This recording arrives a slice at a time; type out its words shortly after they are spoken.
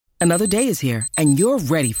Another day is here, and you're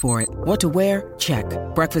ready for it. What to wear? Check.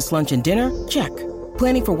 Breakfast, lunch, and dinner? Check.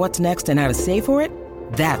 Planning for what's next and how to save for it?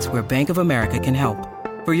 That's where Bank of America can help.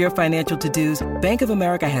 For your financial to-dos, Bank of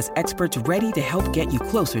America has experts ready to help get you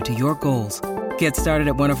closer to your goals. Get started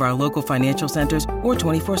at one of our local financial centers or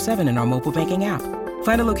 24/7 in our mobile banking app.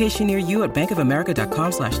 Find a location near you at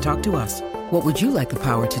bankofamerica.com/talktous. What would you like the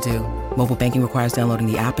power to do? Mobile banking requires downloading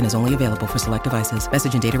the app and is only available for select devices.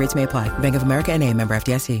 Message and data rates may apply. Bank of America N.A., member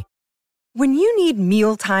FDIC. When you need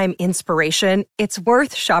mealtime inspiration, it's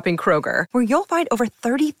worth shopping Kroger, where you'll find over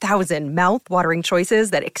 30,000 mouth-watering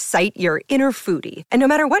choices that excite your inner foodie. And no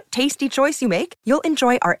matter what tasty choice you make, you'll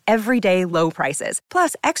enjoy our everyday low prices,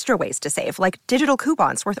 plus extra ways to save, like digital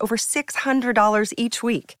coupons worth over $600 each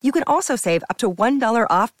week. You can also save up to $1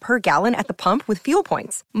 off per gallon at the pump with fuel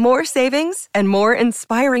points. More savings and more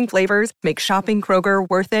inspiring flavors make shopping Kroger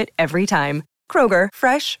worth it every time. Kroger,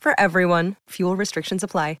 fresh for everyone. Fuel restrictions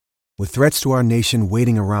apply. With threats to our nation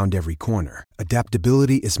waiting around every corner,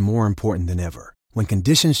 adaptability is more important than ever. When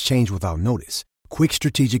conditions change without notice, quick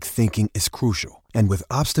strategic thinking is crucial. And with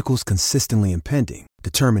obstacles consistently impending,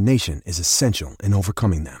 determination is essential in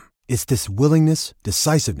overcoming them. It's this willingness,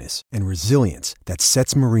 decisiveness, and resilience that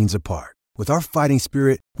sets Marines apart. With our fighting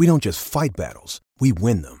spirit, we don't just fight battles, we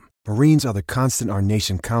win them. Marines are the constant our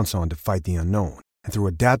nation counts on to fight the unknown. And through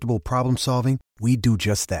adaptable problem solving, we do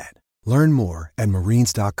just that. Learn more at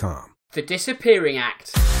marines.com. The Disappearing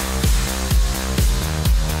Act.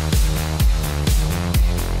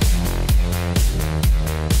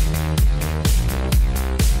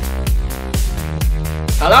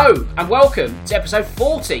 Hello and welcome to episode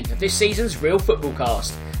 40 of this season's Real Football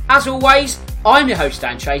Cast. As always, I'm your host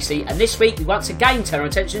Dan Tracy, and this week we once again turn our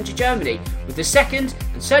attention to Germany with the second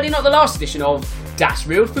and certainly not the last edition of Das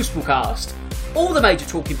Real Fußball Cast. All the major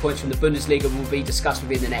talking points from the Bundesliga will be discussed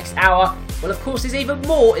within the next hour. Well, of course, there's even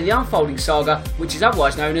more in the unfolding saga, which is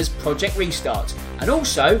otherwise known as Project Restart. And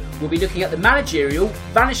also, we'll be looking at the managerial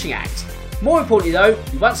Vanishing Act. More importantly though,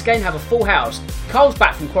 we once again have a full house. Cole's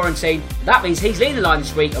back from quarantine, and that means he's leading the line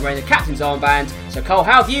this week and wearing the captain's armband. So Cole,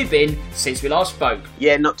 how have you been since we last spoke?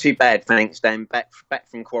 Yeah, not too bad, thanks, Dan. Back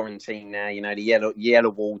from quarantine now. You know, the yellow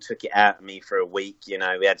wall took it out of me for a week. You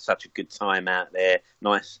know, we had such a good time out there.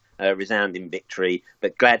 Nice, resounding victory.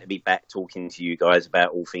 But glad to be back talking to you guys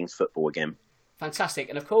about all things football again. Fantastic.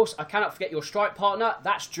 And of course, I cannot forget your strike partner.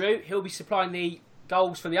 That's Drew. He'll be supplying the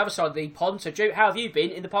goals from the other side of the pond. So Drew, how have you been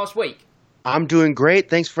in the past week? I'm doing great.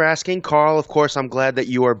 Thanks for asking. Carl, of course, I'm glad that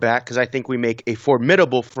you are back because I think we make a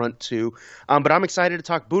formidable front two. But I'm excited to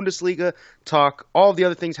talk Bundesliga, talk all the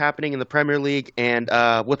other things happening in the Premier League, and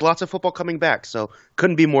with lots of football coming back. So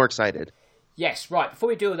couldn't be more excited. Yes, right. Before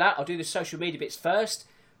we do all that, I'll do the social media bits first.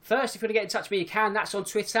 First, if you want to get in touch with me, you can. That's on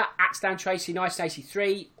Twitter, at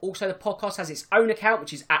StanTracy1983. Also, the podcast has its own account,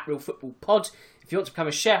 which is at Real Football Pod. If you want to become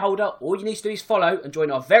a shareholder, all you need to do is follow and join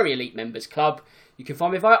our very elite members club. You can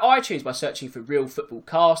find me via iTunes by searching for Real Football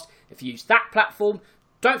Cast. If you use that platform,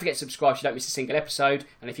 don't forget to subscribe so you don't miss a single episode.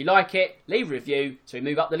 And if you like it, leave a review so we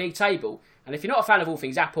move up the league table. And if you're not a fan of all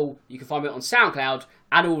things Apple, you can find me on SoundCloud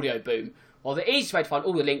and Audio Boom. While the easiest way to find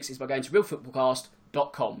all the links is by going to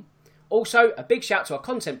realfootballcast.com. Also, a big shout to our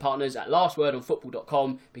content partners at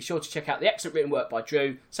lastwordonfootball.com. Be sure to check out the excellent written work by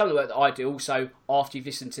Drew, some of the work that I do also after you've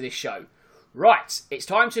listened to this show. Right, it's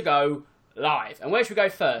time to go live. And where should we go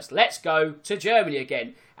first? Let's go to Germany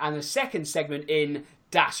again. And the second segment in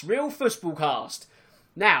Das Real Fußball Cast.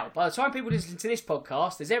 Now, by the time people listen to this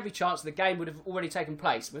podcast, there's every chance the game would have already taken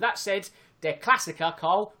place. With that said, Der Klassiker,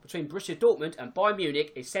 Carl, between Borussia Dortmund and Bayern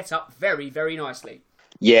Munich is set up very, very nicely.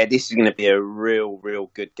 Yeah, this is going to be a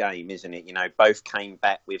real good game, isn't it? You know, both came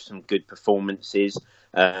back with some good performances.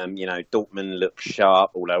 You know, Dortmund looked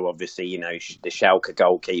sharp, although obviously, you know, the Schalke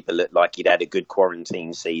goalkeeper looked like he'd had a good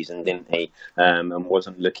quarantine season, didn't he? And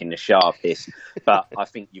wasn't looking the sharpest. But I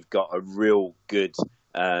think you've got a real good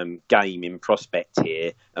game in prospect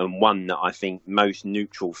here, and one that I think most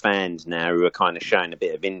neutral fans now who are kind of showing a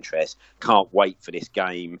bit of interest can't wait for this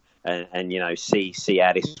game. And you know, see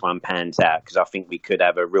how this one pans out, because I think we could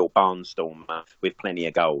have a real barnstormer with plenty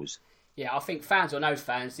of goals. Yeah, I think fans or no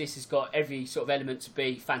fans, this has got every sort of element to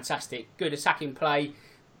be fantastic. Good attacking play,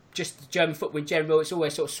 just German football in general, it's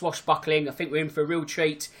always sort of swashbuckling. I think we're in for a real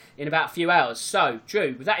treat in about a few hours. So,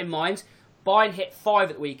 Drew, with that in mind, Bayern hit 5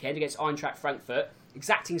 at the weekend against Eintracht Frankfurt,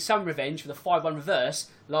 exacting some revenge for the 5-1 reverse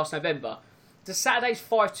last November. Does Saturday's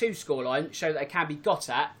 5-2 scoreline show that they can be got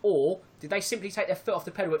at, or did they simply take their foot off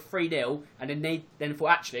the pedal at 3-0 and then thought,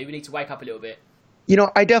 actually, we need to wake up a little bit? You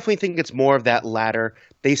know, I definitely think it's more of that latter.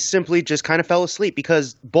 They simply just kind of fell asleep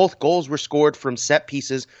because both goals were scored from set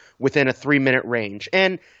pieces within a 3-minute range.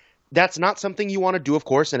 And That's not something you want to do, of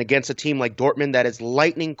course, and against a team like Dortmund that is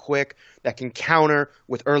lightning quick, that can counter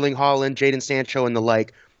with Erling Haaland, Jadon Sancho, and the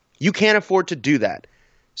like. You can't afford to do that.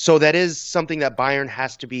 So that is something that Bayern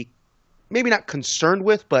has to be maybe not concerned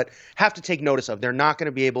with, but have to take notice of. They're not going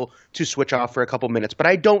to be able to switch off for a couple minutes. But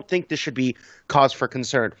I don't think this should be cause for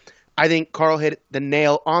concern. I think Carl hit the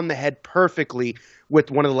nail on the head perfectly with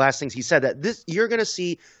one of the last things he said, that you're going to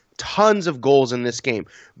see tons of goals in this game.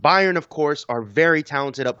 Bayern, of course, are very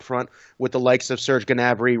talented up front with the likes of Serge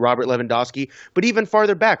Gnabry, Robert Lewandowski, but even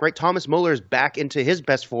farther back, right? Thomas Muller is back into his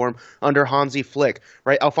best form under Hansi Flick,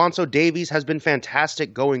 right? Alphonso Davies has been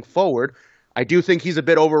fantastic going forward. I do think he's a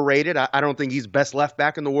bit overrated. I don't think he's best left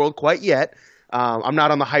back in the world quite yet. I'm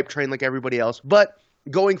not on the hype train like everybody else, but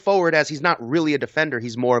going forward, as he's not really a defender,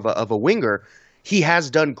 he's more of a winger. He has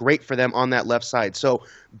done great for them on that left side. So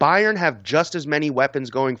Bayern have just as many weapons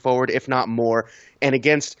going forward, if not more. And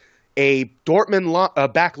against a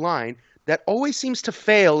Dortmund back line that always seems to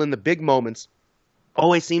fail in the big moments,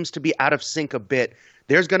 always seems to be out of sync a bit,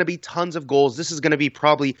 there's going to be tons of goals. This is going to be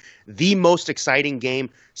probably the most exciting game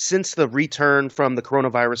since the return from the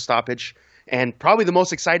coronavirus stoppage, and probably the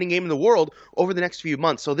most exciting game in the world over the next few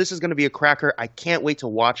months. So this is going to be a cracker. I can't wait to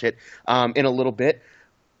watch it in a little bit.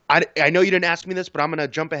 I know you didn't ask me this, but I'm going to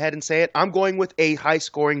jump ahead and say it. I'm going with a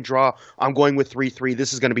high-scoring draw. I'm going with 3-3.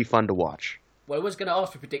 This is going to be fun to watch. Well, I was going to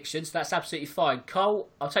ask for predictions. That's absolutely fine. Cole,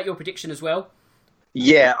 I'll take your prediction as well.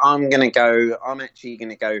 Yeah, I'm actually going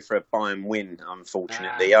to go for a Bayern win,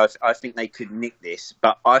 unfortunately. I think they could nick this,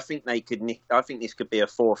 but I think this could be a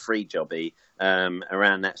 4-3 jobby,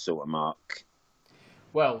 around that sort of mark.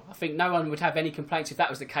 Well, I think no one would have any complaints if that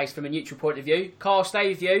was the case from a neutral point of view. Carl, stay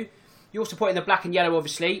with you. You're supporting the black and yellow,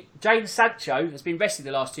 obviously. Jadon Sancho has been rested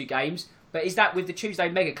the last two games, but is that with the Tuesday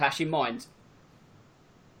mega clash in mind?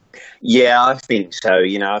 Yeah, I think so.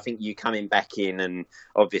 I think you coming back in and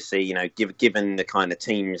obviously, given the kind of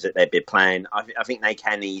teams that they've been playing, I think they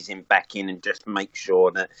can ease him back in and just make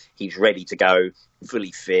sure that he's ready to go,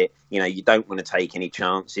 fully fit. You don't want to take any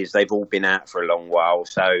chances. They've all been out for a long while.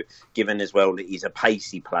 So given as well that he's a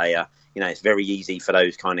pacey player, it's very easy for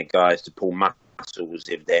those kind of guys to pull muscles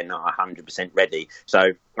if they're not 100% ready.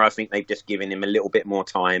 So I think they've just given him a little bit more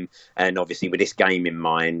time, and obviously with this game in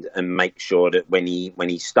mind, and make sure that when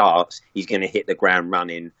he starts, he's going to hit the ground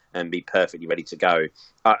running and be perfectly ready to go.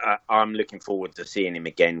 I'm looking forward to seeing him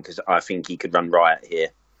again because I think he could run riot here.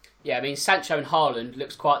 Yeah, I mean, Sancho and Haaland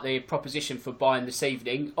looks quite the proposition for Bayern this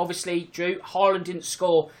evening. Obviously, Drew, Haaland didn't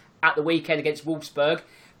score at the weekend against Wolfsburg.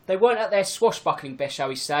 They weren't at their swashbuckling best, shall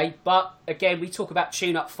we say, but again, we talk about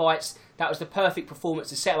tune-up fights. That was the perfect performance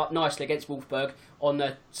to set them up nicely against Wolfsburg on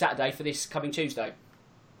the Saturday for this coming Tuesday.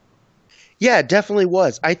 Yeah, it definitely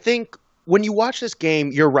was. I think when you watch this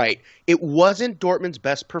game, you're right. It wasn't Dortmund's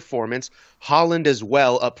best performance. Haaland as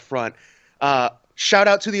well up front. Shout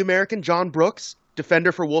out to the American John Brooks,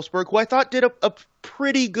 defender for Wolfsburg, who I thought did a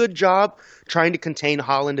pretty good job trying to contain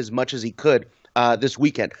Haaland as much as he could this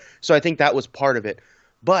weekend. So I think that was part of it.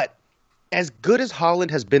 But as good as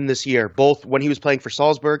Haaland has been this year, both when he was playing for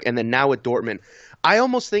Salzburg and then now at Dortmund, I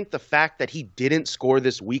almost think the fact that he didn't score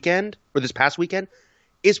this weekend, or this past weekend,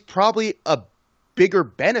 is probably a bigger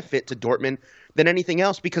benefit to Dortmund than anything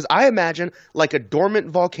else, because I imagine, like a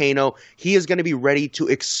dormant volcano, he is going to be ready to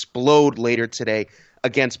explode later today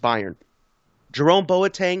against Bayern. Jerome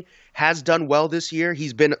Boateng has done well this year.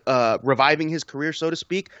 He's been reviving his career, so to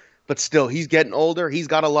speak. But still, he's getting older. He's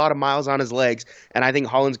got a lot of miles on his legs, and I think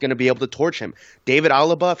Haaland's going to be able to torch him. David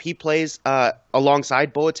Alaba, if he plays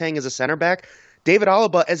alongside Boateng as a center back, David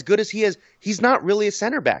Alaba, as good as he is, he's not really a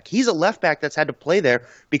center back. He's a left back that's had to play there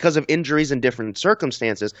because of injuries and different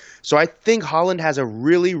circumstances. So I think Haaland has a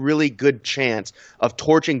really, really good chance of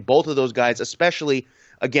torching both of those guys, especially,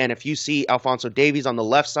 again, if you see Alphonso Davies on the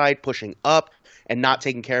left side pushing up and not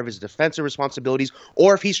taking care of his defensive responsibilities,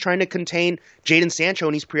 or if he's trying to contain Jadon Sancho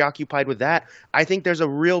and he's preoccupied with that, I think there's a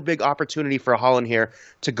real big opportunity for Haaland here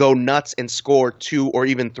to go nuts and score 2 or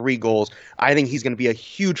even 3 goals. I think he's going to be a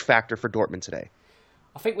huge factor for Dortmund today.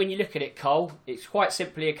 I think when you look at it, Cole, it's quite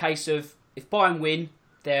simply a case of if Bayern win,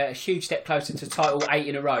 they're a huge step closer to title 8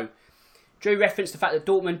 in a row. Drew referenced the fact that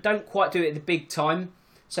Dortmund don't quite do it at the big time.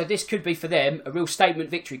 So this could be for them a real statement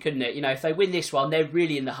victory, couldn't it? If they win this one, they're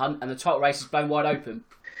really in the hunt and the title race is blown wide open.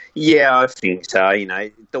 Yeah, I think so.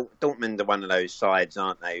 Dortmund are one of those sides,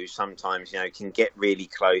 aren't they, who sometimes, can get really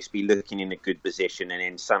close, be looking in a good position and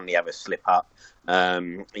then suddenly have a slip up.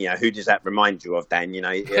 Who does that remind you of, Dan?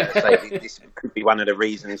 This could be one of the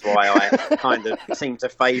reasons why I kind of seem to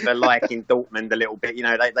favour liking Dortmund a little bit.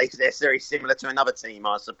 They're very similar to another team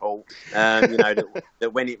I support.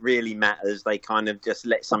 That when it really matters, they kind of just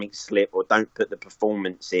let something slip or don't put the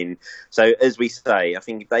performance in. So as we say, I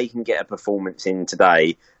think if they can get a performance in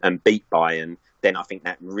today and beat Bayern, then I think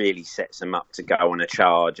that really sets them up to go on a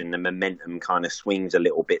charge and the momentum kind of swings a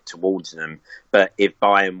little bit towards them. But if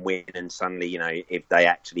Bayern win and suddenly, if they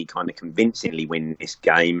actually kind of convincingly win this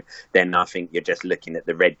game, then I think you're just looking at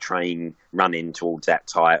the red train running towards that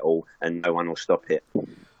title and no one will stop it.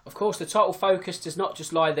 Of course, the title focus does not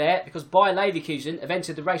just lie there, because Bayer Leverkusen have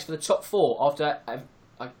entered the race for the top four after,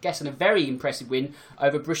 I guess, a very impressive win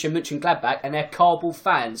over Borussia Mönchengladbach and their Kabul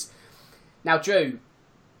fans. Now, Drew,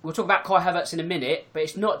 we'll talk about Kai Havertz in a minute, but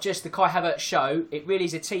it's not just the Kai Havertz show. It really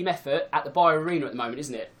is a team effort at the Bayer Arena at the moment,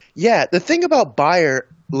 isn't it? Yeah, the thing about Bayer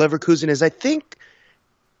Leverkusen is I think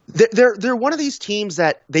they're one of these teams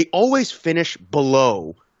that they always finish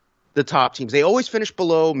below the top teams. They always finish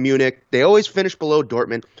below Munich. They always finish below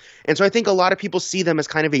Dortmund. And so I think a lot of people see them as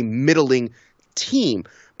kind of a middling team.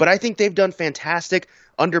 But I think they've done fantastic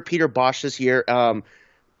under Peter Bosz this year. Kai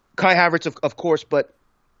Havertz, of course, but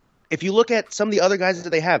if you look at some of the other guys that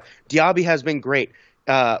they have, Diaby has been great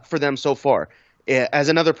for them so far, as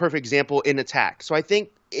another perfect example in attack. So I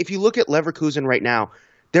think if you look at Leverkusen right now,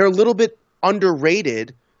 they're a little bit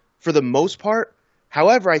underrated for the most part.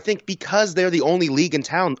 However, I think because they're the only league in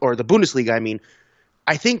town, or the Bundesliga,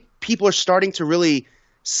 I think people are starting to really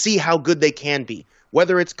see how good they can be.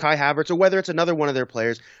 Whether it's Kai Havertz or whether it's another one of their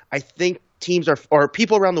players, I think teams or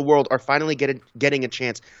people around the world are finally getting a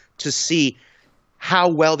chance to see how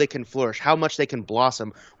well they can flourish, how much they can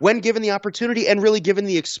blossom when given the opportunity and really given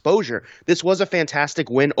the exposure. This was a fantastic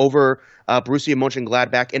win over Borussia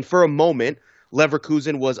Mönchengladbach, and for a moment,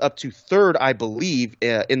 Leverkusen was up to third, I believe,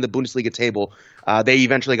 in the Bundesliga table. They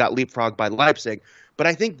eventually got leapfrogged by Leipzig. But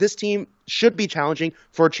I think this team should be challenging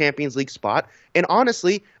for a Champions League spot. And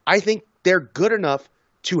honestly, I think they're good enough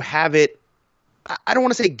to have it, I don't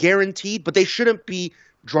want to say guaranteed, but they shouldn't be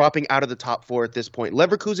dropping out of the top four at this point.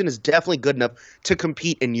 Leverkusen is definitely good enough to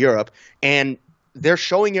compete in Europe, and they're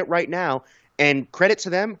showing it right now. And credit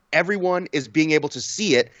to them, everyone is being able to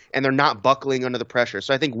see it, and they're not buckling under the pressure.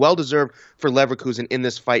 So I think well-deserved for Leverkusen in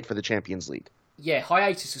this fight for the Champions League. Yeah,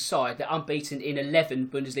 hiatus aside, they're unbeaten in 11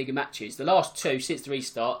 Bundesliga matches. The last two, since the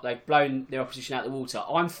restart, they've blown their opposition out of the water.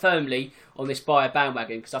 I'm firmly on this Bayer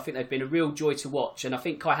bandwagon because I think they've been a real joy to watch, and I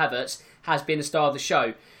think Kai Havertz has been the star of the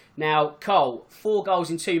show. Now, Cole, 4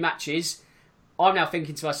 goals in 2 matches. I'm now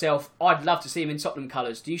thinking to myself, I'd love to see him in Tottenham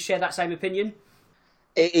colours. Do you share that same opinion?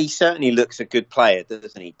 He certainly looks a good player,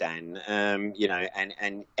 doesn't he, Dan?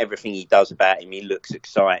 And everything he does about him, he looks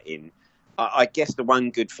exciting. I guess the one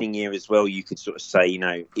good thing here as well, you could sort of say,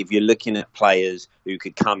 if you're looking at players who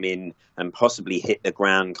could come in and possibly hit the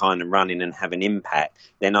ground kind of running and have an impact,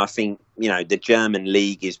 then I think, the German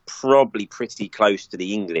league is probably pretty close to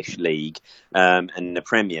the English league and the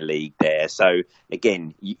Premier League there. So,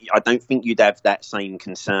 again, I don't think you'd have that same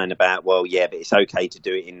concern about, but it's okay to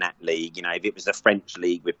do it in that league. If it was the French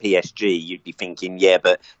league with PSG, you'd be thinking,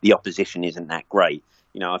 but the opposition isn't that great.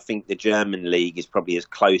 I think the German league is probably as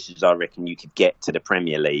close as I reckon you could get to the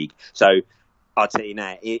Premier League. So I'll tell you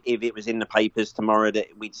now, if it was in the papers tomorrow that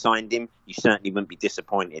we'd signed him, you certainly wouldn't be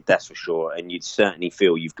disappointed, that's for sure. And you'd certainly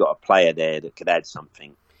feel you've got a player there that could add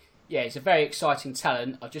something. Yeah, he's a very exciting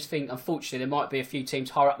talent. I just think, unfortunately, there might be a few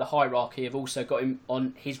teams higher up the hierarchy have also got him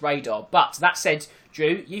on his radar. But that said,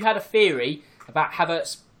 Drew, you had a theory about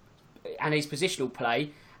Havertz and his positional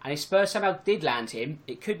play. And if Spurs somehow did land him,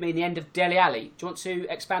 it could mean the end of Dele Alli. Do you want to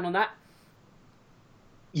expand on that?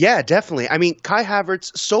 Yeah, definitely. Kai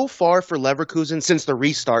Havertz, so far for Leverkusen since the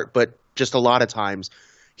restart, but just a lot of times,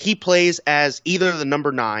 he plays as either the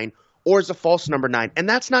number 9 or as a false number 9. And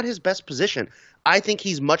that's not his best position. I think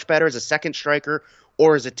he's much better as a second striker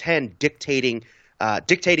or as a 10, dictating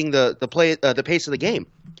the pace of the game.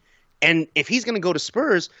 And if he's going to go to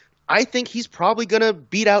Spurs, I think he's probably going to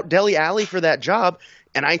beat out Dele Alli for that job.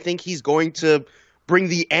 And I think he's going to bring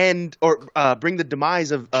the end or bring the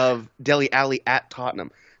demise of Dele Alli at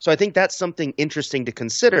Tottenham. So I think that's something interesting to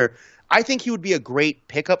consider. I think he would be a great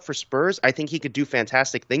pickup for Spurs. I think he could do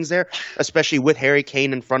fantastic things there, especially with Harry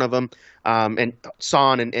Kane in front of him and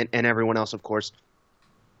Son and everyone else, of course.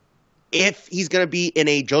 If he's going to be in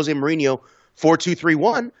a Jose Mourinho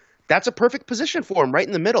 4-2-3-1, that's a perfect position for him, right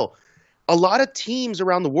in the middle. A lot of teams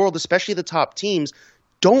around the world, especially the top teams,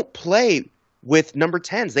 don't play with number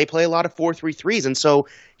 10s. They play a lot of 4-3-3s, and so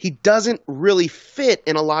he doesn't really fit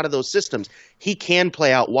in a lot of those systems. He can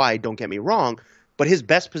play out wide, don't get me wrong, but his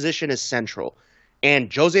best position is central.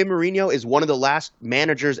 And Jose Mourinho is one of the last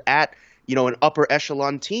managers at, an upper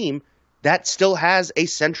echelon team that still has a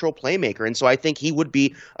central playmaker. And so I think he would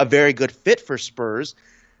be a very good fit for Spurs.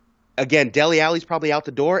 Again, Dele Alli's probably out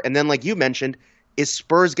the door. And then, like you mentioned, is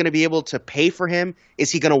Spurs going to be able to pay for him?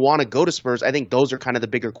 Is he going to want to go to Spurs? I think those are kind of the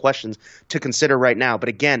bigger questions to consider right now. But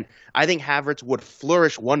again, I think Havertz would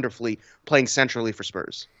flourish wonderfully playing centrally for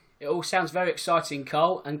Spurs. It all sounds very exciting,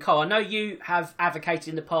 Cole. And Cole, I know you have advocated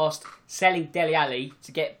in the past selling Dele Alli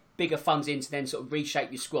to get bigger funds in to then sort of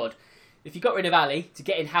reshape your squad. If you got rid of Alli to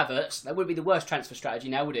get in Havertz, that wouldn't be the worst transfer strategy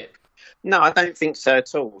now, would it? No, I don't think so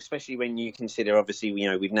at all, especially when you consider, obviously,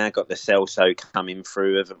 we've now got the Celso coming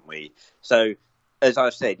through, haven't we? So, as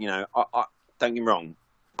I've said, I don't get me wrong,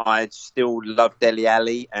 I still love Dele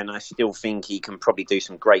Alli and I still think he can probably do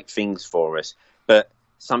some great things for us. But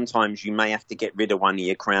sometimes you may have to get rid of one of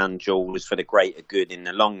your crown jewels for the greater good in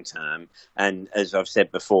the long term. And as I've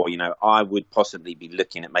said before, I would possibly be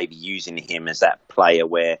looking at maybe using him as that player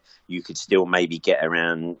where you could still maybe get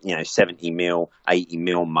around, 70 mil, 80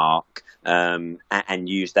 mil mark, and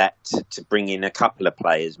use that to bring in a couple of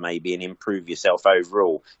players maybe and improve yourself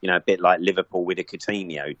overall, a bit like Liverpool with a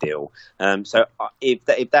Coutinho deal. So if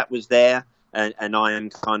that was there and I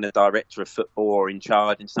am kind of director of football or in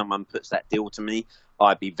charge and someone puts that deal to me,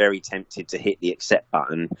 I'd be very tempted to hit the accept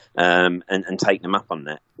button and take them up on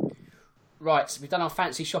that. Right, so we've done our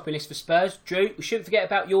fancy shopping list for Spurs. Drew, we shouldn't forget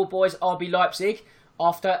about your boys, RB Leipzig.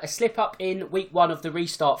 After a slip-up in week 1 of the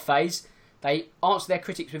restart phase, they answered their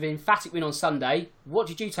critics with an emphatic win on Sunday. What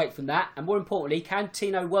did you take from that? And more importantly, can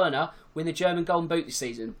Timo Werner win the German Golden Boot this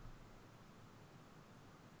season?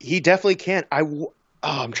 He definitely can.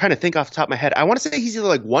 I'm trying to think off the top of my head. I want to say he's either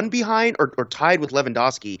like one behind or tied with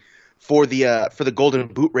Lewandowski for the Golden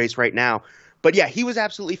Boot race right now. But yeah, he was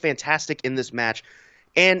absolutely fantastic in this match.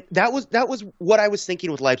 And that was what I was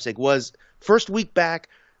thinking with Leipzig was first week back,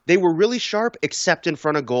 they were really sharp except in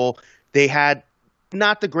front of goal. They had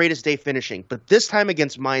not the greatest day finishing, but this time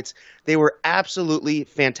against Mainz, they were absolutely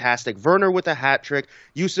fantastic. Werner with a hat trick.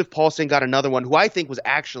 Yusuf Poulsen got another one, who I think was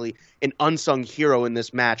actually an unsung hero in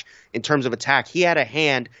this match in terms of attack. He had a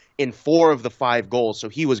hand in 4 of the 5 goals, so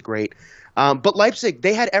he was great. But Leipzig,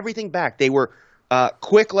 they had everything back. They were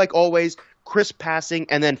quick like always, crisp passing,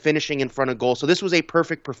 and then finishing in front of goal. So this was a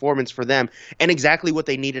perfect performance for them and exactly what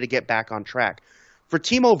they needed to get back on track. For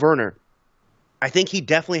Timo Werner, I think he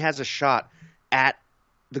definitely has a shot at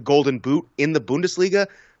the Golden Boot in the Bundesliga,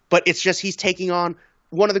 but it's just he's taking on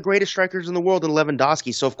one of the greatest strikers in the world in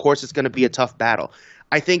Lewandowski, so of course it's going to be a tough battle.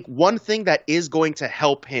 I think one thing that is going to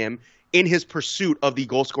help him in his pursuit of the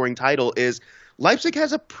goal-scoring title is Leipzig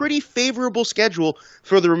has a pretty favorable schedule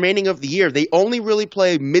for the remaining of the year. They only really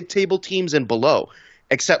play mid-table teams and below,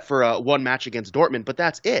 except for one match against Dortmund, but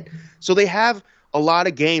that's it. So they have a lot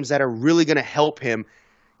of games that are really going to help him,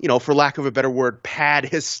 for lack of a better word, pad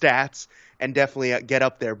his stats and definitely get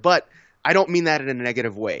up there. But I don't mean that in a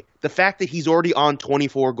negative way. The fact that he's already on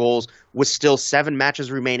 24 goals with still 7 matches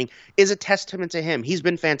remaining is a testament to him. He's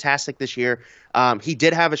been fantastic this year. He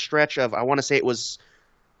did have a stretch of, I want to say it was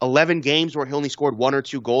 11 games where he only scored 1 or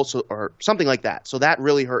 2 goals or something like that. So that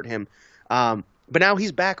really hurt him. But now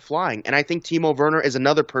he's back flying. And I think Timo Werner is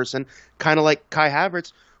another person, kind of like Kai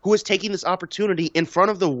Havertz, who is taking this opportunity in front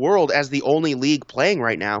of the world as the only league playing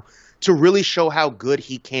right now to really show how good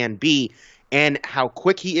he can be and how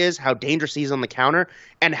quick he is, how dangerous he is on the counter,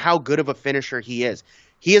 and how good of a finisher he is.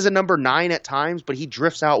 He is a number 9 at times, but he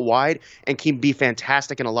drifts out wide and can be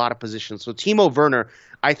fantastic in a lot of positions. So Timo Werner,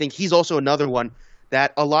 I think he's also another one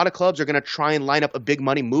that a lot of clubs are going to try and line up a big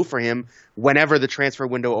money move for him whenever the transfer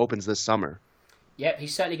window opens this summer. Yep,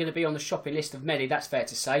 he's certainly going to be on the shopping list of many, that's fair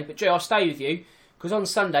to say. But Joe, I'll stay with you, because on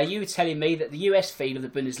Sunday you were telling me that the US feed of the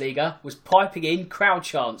Bundesliga was piping in crowd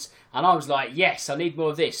chants. And I was like, yes, I need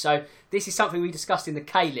more of this. So this is something we discussed in the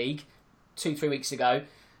K-League 2-3 weeks ago.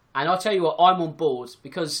 And I'll tell you what, I'm on board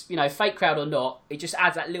because, fake crowd or not, it just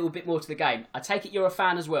adds that little bit more to the game. I take it you're a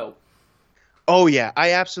fan as well. Oh, yeah,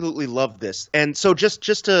 I absolutely love this. And so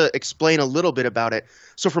just to explain a little bit about it.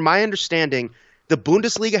 So from my understanding, the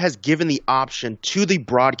Bundesliga has given the option to the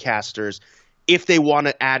broadcasters if they want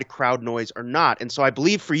to add crowd noise or not. And so I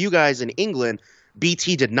believe for you guys in England,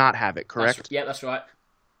 BT did not have it, correct? That's right.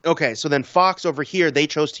 Okay, so then Fox over here, they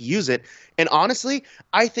chose to use it. And honestly,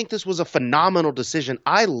 I think this was a phenomenal decision.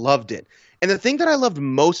 I loved it. And the thing that I loved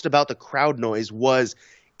most about the crowd noise was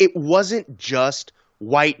it wasn't just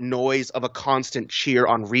white noise of a constant cheer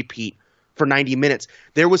on repeat for 90 minutes.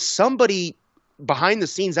 There was somebody behind the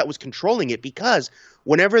scenes that was controlling it because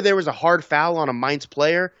whenever there was a hard foul on a Mainz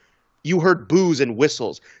player, you heard boos and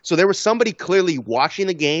whistles. So there was somebody clearly watching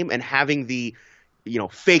the game and having the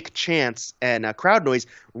fake chants and crowd noise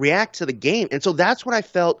react to the game. And so that's what I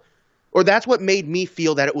felt, or that's what made me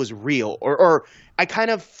feel that it was real, or I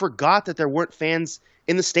kind of forgot that there weren't fans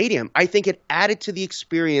in the stadium. I think it added to the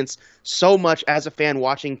experience so much as a fan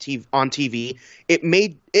watching on TV. It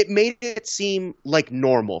made it seem like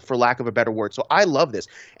normal, for lack of a better word. So I love this.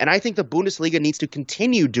 And I think the Bundesliga needs to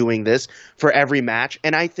continue doing this for every match.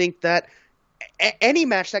 And I think that any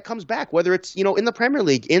match that comes back, whether it's, in the Premier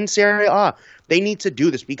League, in Serie A, they need to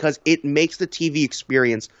do this because it makes the TV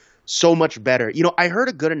experience so much better. I heard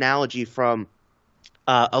a good analogy from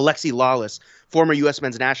Alexi Lawless, former U.S.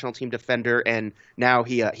 men's national team defender, and now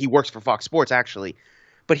he works for Fox Sports, actually.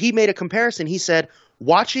 But he made a comparison. He said,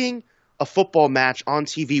 watching a football match on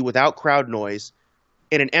TV without crowd noise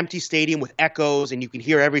in an empty stadium with echoes and you can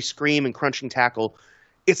hear every scream and crunching tackle,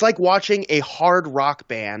 it's like watching a hard rock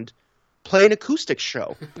band play an acoustic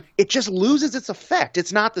show. It just loses its effect.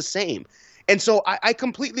 It's not the same. And so I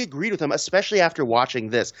completely agreed with him, especially after watching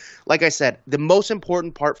this. Like I said, the most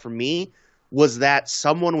important part for me was that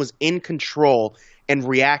someone was in control and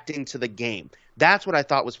reacting to the game. That's what I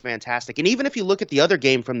thought was fantastic. And even if you look at the other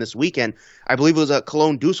game from this weekend, I believe it was a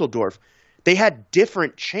Cologne-Dusseldorf, they had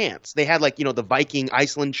different chants. They had the Viking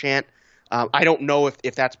Iceland chant. I don't know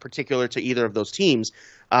if that's particular to either of those teams.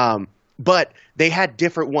 But they had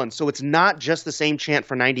different ones. So it's not just the same chant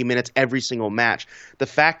for 90 minutes every single match. The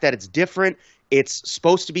fact that it's different, it's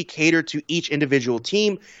supposed to be catered to each individual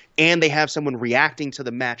team, and they have someone reacting to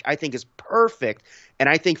the match, I think is perfect. And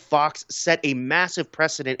I think Fox set a massive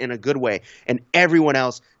precedent in a good way, and everyone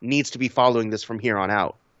else needs to be following this from here on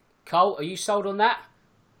out. Cole, are you sold on that?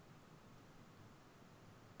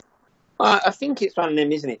 I think it's one of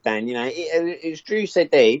them, isn't it, Dan? As Drew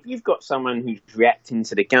said there, if you've got someone who's reacting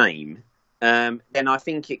to the game, then I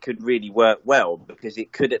think it could really work well, because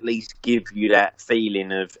it could at least give you that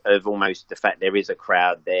feeling of almost the fact there is a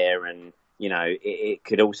crowd there, and it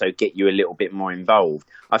could also get you a little bit more involved.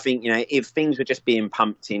 I think, if things were just being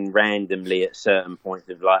pumped in randomly at certain points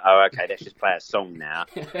of like, oh, okay, let's just play a song now,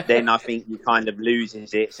 then I think you kind of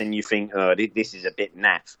loses it and you think, oh, this is a bit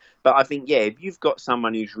naff. But I think, if you've got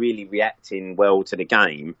someone who's really reacting well to the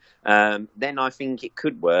game, then I think it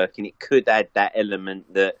could work, and it could add that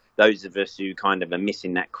element that those of us who kind of are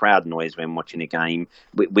missing that crowd noise when watching a game,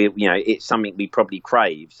 it's something we probably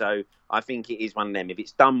crave. So I think it is one of them. If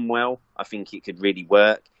it's done well, I think it could really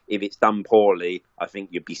work. If it's done poorly, I think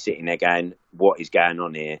you'd be sitting there going, what is going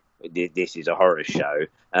on here? This is a horror show.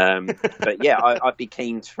 But I'd be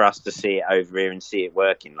keen for us to see it over here and see it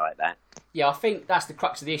working like that. Yeah, I think that's the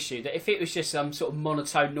crux of the issue, that if it was just some sort of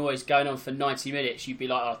monotone noise going on for 90 minutes, you'd be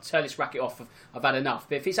like, oh, turn this racket off, I've had enough.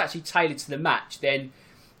 But if it's actually tailored to the match, then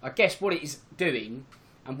I guess what it is doing,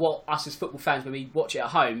 and what us as football fans, when we watch it at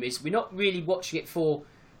home, is we're not really watching it for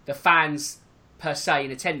the fans per se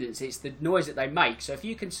in attendance. It's the noise that they make. So if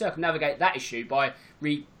you can circumnavigate that issue by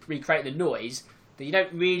recreating the noise, then you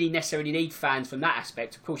don't really necessarily need fans from that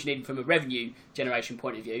aspect. Of course, you need them from a revenue generation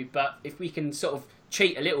point of view. But if we can sort of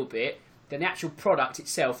cheat a little bit, then the actual product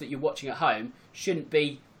itself that you're watching at home shouldn't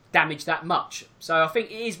be damaged that much. So I think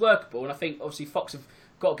it is workable, and I think obviously Fox have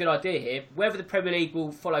got a good idea here. Whether the Premier League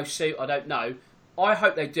will follow suit, I don't know. I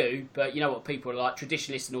hope they do, but you know what people are like,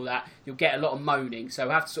 traditionalists and all that, you'll get a lot of moaning, so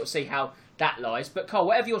we'll have to sort of see how that lies. But Cole,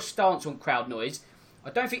 whatever your stance on crowd noise,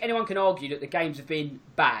 I don't think anyone can argue that the games have been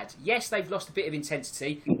bad. Yes, they've lost a bit of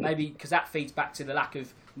intensity, maybe because that feeds back to the lack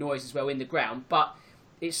of noise as well in the ground, but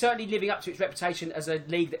it's certainly living up to its reputation as a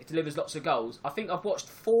league that delivers lots of goals. I think I've watched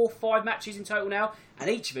 4 or 5 matches in total now,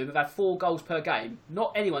 and each of them have had 4 goals per game.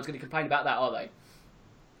 Not anyone's going to complain about that, are they?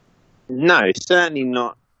 No, certainly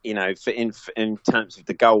not. In terms of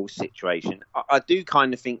the goal situation, I do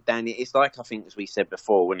kind of think, Danny, it's like I think as we said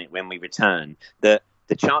before when we return, that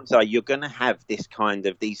the chances are you're going to have this kind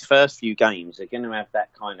of, these first few games are going to have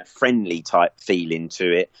that kind of friendly type feeling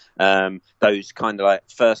to it. Those kind of like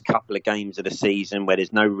first couple of games of the season where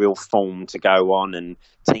there's no real form to go on and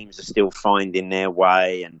teams are still finding their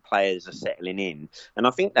way and players are settling in. And I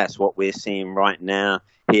think that's what we're seeing right now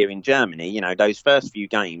here in Germany. Those first few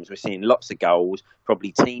games, we're seeing lots of goals,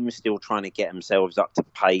 probably teams still trying to get themselves up to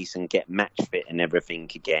pace and get match fit and everything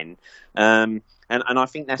again. And I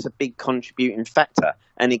think that's a big contributing factor.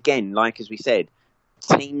 And again, like as we said,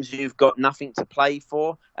 teams who've got nothing to play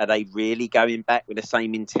for, are they really going back with the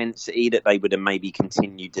same intensity that they would have maybe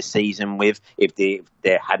continued the season with if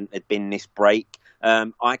there hadn't been this break?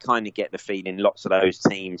 I kind of get the feeling lots of those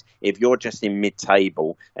teams, if you're just in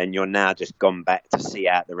mid-table and you're now just gone back to see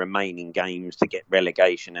out the remaining games to get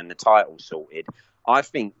relegation and the title sorted, I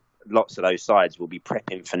think lots of those sides will be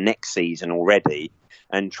prepping for next season already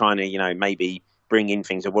and trying to, maybe bring in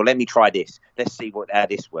things of, well, let me try this. Let's see how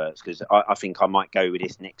this works, because I think I might go with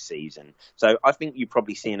this next season. So I think you're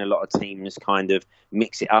probably seeing a lot of teams kind of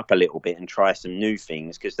mix it up a little bit and try some new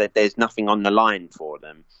things, because there's nothing on the line for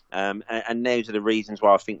them. And those are the reasons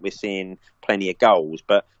why I think we're seeing plenty of goals.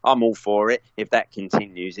 But I'm all for it. If that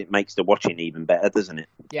continues, it makes the watching even better, doesn't it?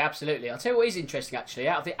 Yeah, absolutely. I'll tell you what is interesting, actually.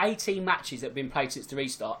 Out of the 18 matches that have been played since the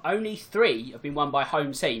restart, only 3 have been won by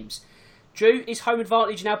home teams. Drew, is home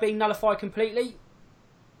advantage now being nullified completely?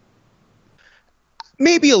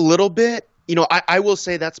 Maybe a little bit. I will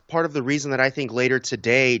say that's part of the reason that I think later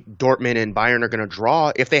today Dortmund and Bayern are going to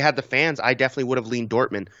draw. If they had the fans, I definitely would have leaned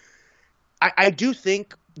Dortmund. I do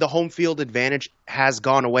think the home field advantage has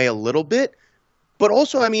gone away a little bit. But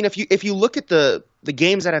also, I mean, if you look at the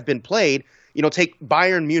games that have been played, take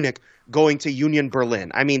Bayern Munich going to Union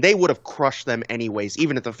Berlin. I mean, they would have crushed them anyways,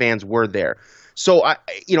 even if the fans were there. So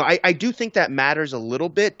I do think that matters a little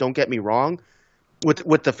bit. Don't get me wrong,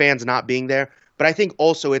 with the fans not being there. But I think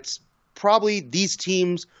also it's probably these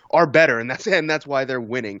teams are better, and that's why they're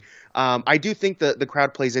winning. I do think the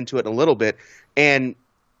crowd plays into it a little bit. And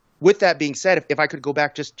with that being said, if I could go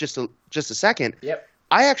back just a second, yep.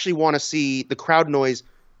 I actually want to see the crowd noise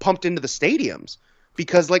pumped into the stadiums,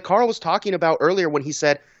 because like Carl was talking about earlier when he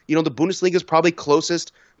said, the Bundesliga is probably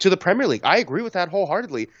closest to the Premier League. I agree with that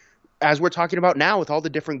wholeheartedly. As we're talking about now with all the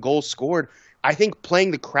different goals scored, I think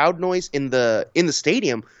playing the crowd noise in the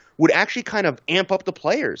stadium would actually kind of amp up the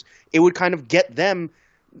players. It would kind of get them,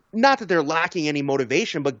 not that they're lacking any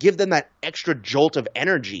motivation, but give them that extra jolt of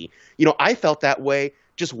energy. I felt that way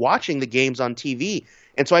just watching the games on TV.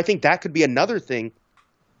 And so I think that could be another thing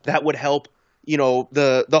that would help,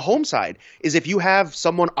 the home side, is if you have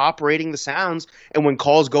someone operating the sounds, and when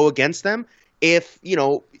calls go against them, if,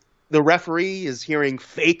 the referee is hearing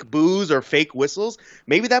fake boos or fake whistles,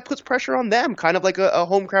 maybe that puts pressure on them, kind of like a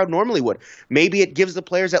home crowd normally would. Maybe it gives the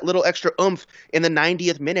players that little extra oomph in the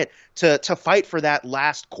 90th minute to fight for that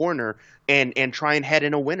last corner and try and head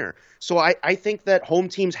in a winner. So I think that home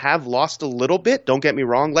teams have lost a little bit. Don't get me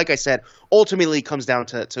wrong. Like I said, ultimately it comes down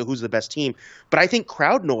to who's the best team. But I think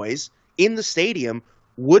crowd noise in the stadium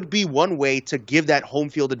would be one way to give that home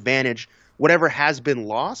field advantage, whatever has been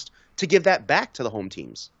lost, to give that back to the home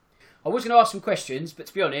teams. I was going to ask some questions, but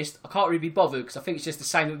to be honest, I can't really be bothered, because I think it's just the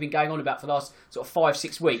same that we've been going on about for the last sort of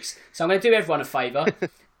 5-6 weeks. So I'm going to do everyone a favour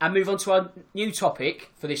and move on to our new topic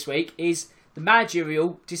for this week, is the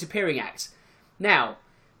managerial disappearing act. Now,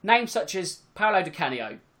 names such as Paolo Di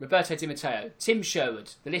Canio, Roberto Di Matteo, Tim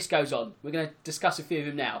Sherwood, the list goes on. We're going to discuss a few of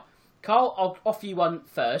them now. Carl, I'll offer you one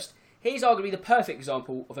first. Here's arguably the perfect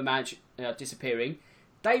example of a manager disappearing.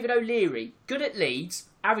 David O'Leary, good at Leeds,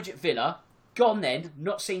 average at Villa, gone then,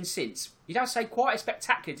 not seen since. You don't say quite a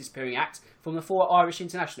spectacular disappearing act from the former Irish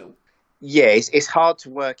international. Yeah, it's hard to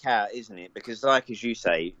work out, isn't it? Because, like as you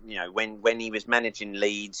say, when he was managing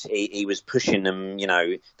Leeds, he was pushing them.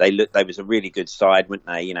 They was a really good side, weren't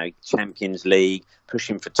they? Champions League,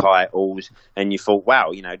 pushing for titles, and you thought,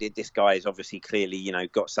 wow, this guy is obviously clearly,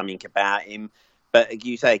 got something about him. But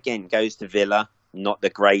you say again, goes to Villa, not the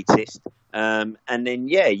greatest. And then,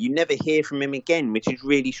 you never hear from him again, which is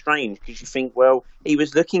really strange, because you think, well, he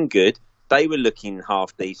was looking good. They were looking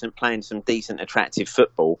half decent, playing some decent, attractive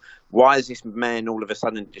football. Why has this man all of a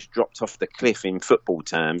sudden just dropped off the cliff in football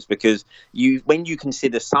terms? Because when you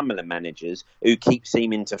consider some of the managers who keep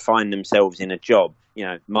seeming to find themselves in a job,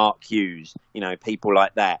 Mark Hughes, people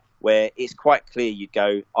like that, where it's quite clear you'd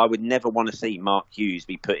go, I would never want to see Mark Hughes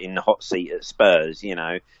be put in the hot seat at Spurs.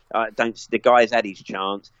 The guy's had his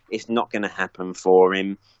chance. It's not going to happen for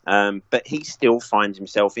him. But he still finds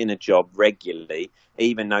himself in a job regularly,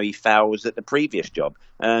 even though he fails at the previous job.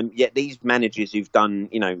 Yet these managers who've done,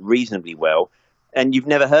 reasonably well, and you've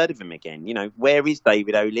never heard of him again. Where is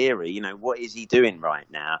David O'Leary? What is he doing right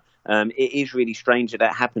now? It is really strange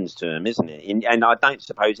that happens to him, isn't it? And I don't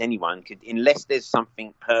suppose anyone could, unless there's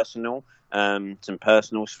something personal, some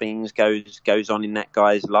personal things goes on in that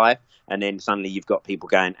guy's life, and then suddenly you've got people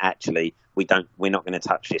going, actually, we're not going to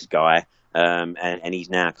touch this guy, and he's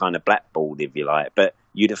now kind of blackballed, if you like. But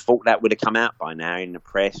you'd have thought that would have come out by now in the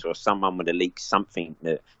press, or someone would have leaked something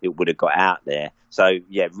that it would have got out there. So,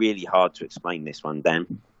 yeah, really hard to explain this one,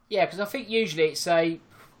 Dan. Yeah, because I think usually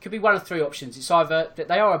could be one of 3 options. It's either that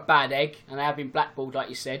they are a bad egg and they have been blackballed, like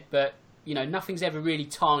you said, but nothing's ever really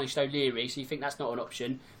tarnished O'Leary, so you think that's not an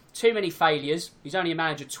option. Too many failures. He's only a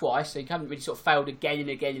manager twice, so he hasn't really sort of failed again and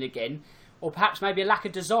again and again. Or perhaps maybe a lack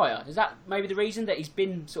of desire. Is that maybe the reason that he's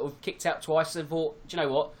been sort of kicked out twice and thought, do you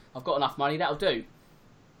know what, I've got enough money, that'll do?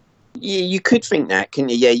 Yeah, you could think that, couldn't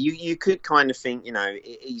you? Yeah, you could kind of think,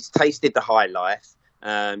 he's tasted the high life.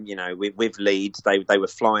 With Leeds, they were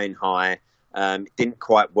flying high. It didn't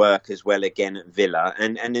quite work as well again at Villa.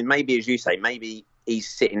 And then maybe, as you say, maybe he's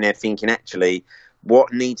sitting there thinking, actually,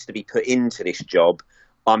 what needs to be put into this job?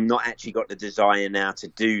 I'm not actually got the desire now to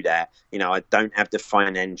do that. I don't have the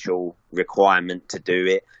financial requirement to do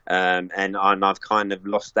it. And I've kind of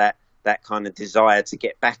lost that kind of desire to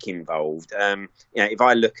get back involved. If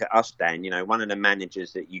I look at us, Dan, one of the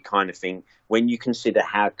managers that you kind of think, when you consider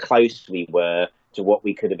how close we were to what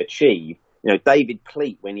we could have achieved, David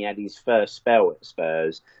Pleat, when he had his first spell at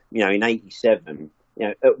Spurs, in '87,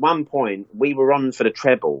 at one point we were on for the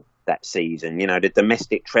treble that season, the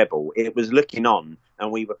domestic treble. It was looking on,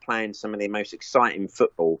 and we were playing some of the most exciting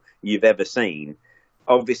football you've ever seen.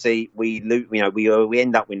 Obviously, we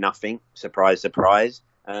end up with nothing. Surprise, surprise.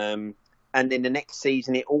 And then the next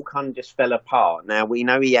season, it all kind of just fell apart. Now, we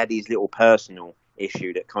know he had his little personal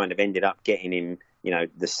issue that kind of ended up getting him,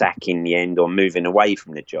 the sack in the end or moving away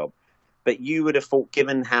from the job. But you would have thought,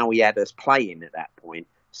 given how he had us playing at that point,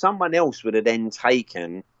 someone else would have then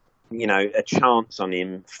taken, a chance on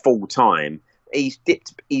him full time. He's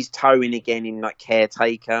dipped his toe in again in like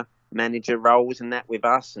caretaker manager roles and that with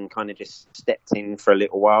us, and kind of just stepped in for a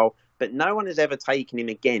little while. But no one has ever taken him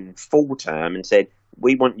again full term and said,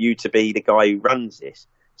 we want you to be the guy who runs this.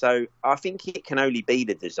 So I think it can only be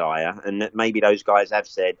the desire, and that maybe those guys have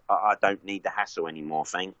said, I don't need the hassle anymore,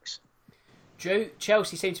 thanks. Drew,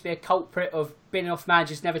 Chelsea seem to be a culprit of binning off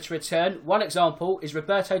managers never to return. One example is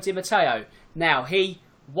Roberto Di Matteo. Now, he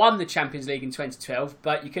won the Champions League in 2012,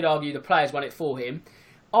 but you could argue the players won it for him.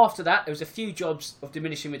 After that, there was a few jobs of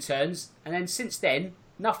diminishing returns, and then since then,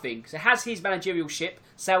 nothing. So has his managerial ship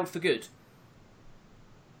sailed for good?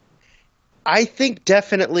 I think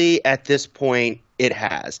definitely at this point it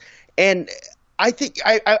has. And I think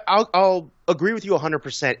I'll agree with you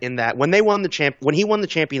 100% in that when he won the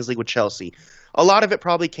Champions League with Chelsea, a lot of it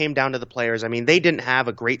probably came down to the players. I mean, they didn't have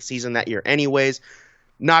a great season that year anyways.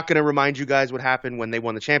 Not going to remind you guys what happened when they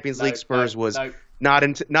won the Champions League. Spurs was not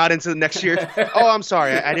into the next year. Oh, I'm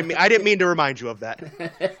sorry. I didn't mean to remind you of that.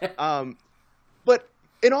 But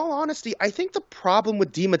in all honesty, I think the problem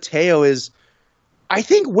with Di Matteo is I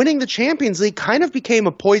think winning the Champions League kind of became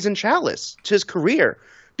a poison chalice to his career,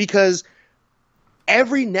 because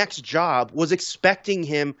every next job was expecting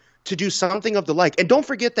him to do something of the like. And don't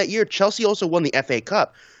forget that year, Chelsea also won the FA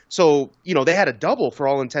Cup. So, they had a double for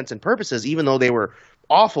all intents and purposes, even though they were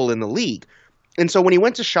awful in the league. And so when he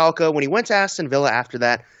went to Schalke, when he went to Aston Villa after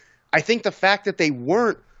that, I think the fact that they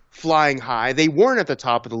weren't flying high, they weren't at the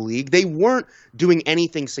top of the league, they weren't doing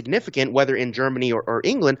anything significant, whether in Germany or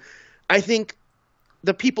England, I think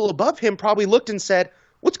the people above him probably looked and said,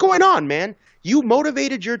 what's going on, man? You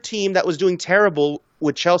motivated your team that was doing terrible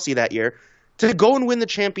with Chelsea that year to go and win the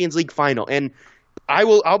Champions League final. And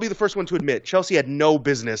I'll be the first one to admit, Chelsea had no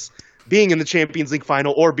business being in the Champions League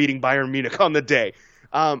final or beating Bayern Munich on the day.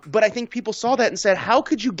 But I think people saw that and said, how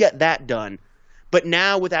could you get that done? But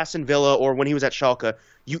now with Aston Villa or when he was at Schalke,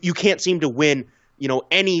 you can't seem to win,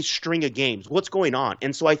 any string of games. What's going on?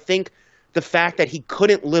 And so I think the fact that he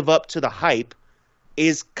couldn't live up to the hype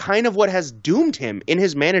is kind of what has doomed him in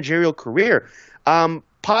his managerial career.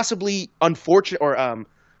 Possibly unfairly,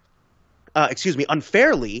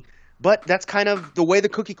 but that's kind of the way the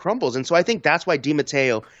cookie crumbles. And so I think that's why Di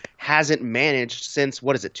Matteo hasn't managed since,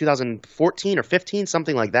 2014 or 15,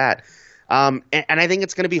 something like that. And I think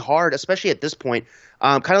it's going to be hard, especially at this point,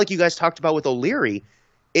 kind of like you guys talked about with O'Leary,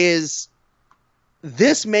 is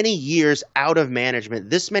this many years out of management,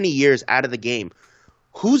 this many years out of the game,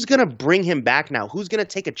 who's going to bring him back now? Who's going to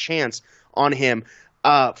take a chance on him,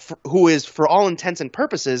 who is, for all intents and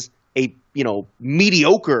purposes, a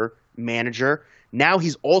mediocre manager? Now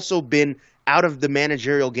he's also been out of the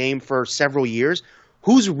managerial game for several years.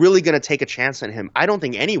 Who's really going to take a chance on him? I don't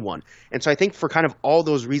think anyone. And so I think for kind of all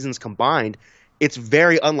those reasons combined, it's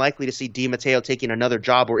very unlikely to see Di Matteo taking another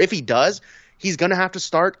job. Or if he does, he's going to have to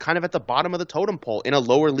start kind of at the bottom of the totem pole in a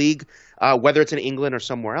lower league, whether it's in England or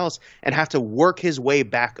somewhere else, and have to work his way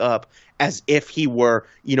back up as if he were,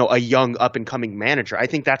 a young up-and-coming manager. I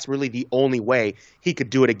think that's really the only way he could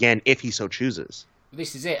do it again if he so chooses.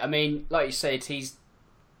 This is it. I mean, like you said, he's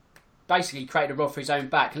basically created a rod for his own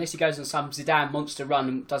back. Unless he goes on some Zidane monster run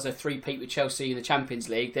and does a three-peat with Chelsea in the Champions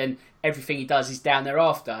League, then everything he does is down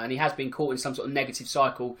thereafter. And he has been caught in some sort of negative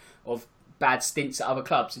cycle of bad stints at other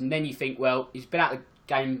clubs. And then you think, well, he's been out of the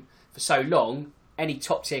game for so long, any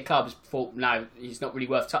top-tier club has thought, no, he's not really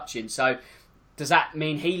worth touching. So does that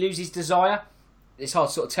mean he loses desire? It's hard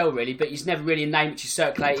to sort of tell, really, but he's never really a name which is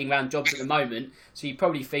circulating around jobs at the moment. So you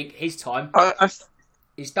probably think his time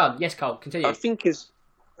is done. Yes, Cole, continue. I think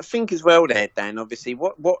as well there, Dan, obviously,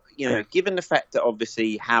 what given the fact that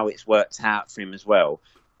obviously how it's worked out for him as well,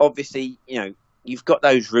 obviously, you've got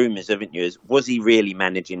those rumours, haven't you? Was he really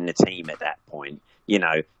managing the team at that point?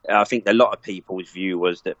 I think a lot of people's view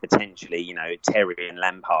was that potentially, Terry and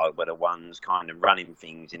Lampard were the ones kind of running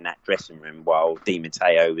things in that dressing room while Di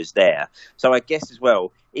Matteo was there. So I guess as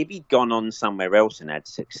well, if he'd gone on somewhere else and had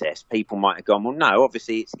success, people might have gone, well, no,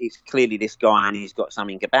 obviously it's clearly this guy and he's got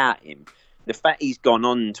something about him. The fact he's gone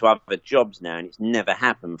on to other jobs now and it's never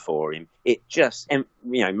happened for him, it just,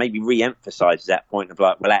 maybe re-emphasises that point of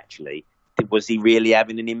like, well, actually, was he really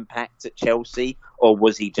having an impact at Chelsea, or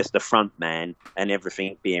was he just a front man and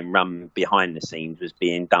everything being run behind the scenes was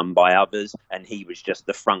being done by others and he was just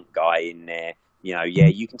the front guy in there?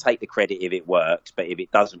 You can take the credit if it works, but if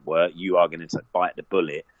it doesn't work, you are going to bite the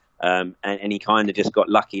bullet. And he kind of just got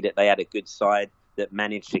lucky that they had a good side that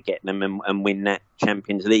managed to get them and win that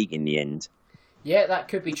Champions League in the end. Yeah, that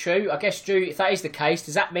could be true. I guess, Drew, if that is the case,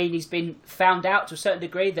 does that mean he's been found out to a certain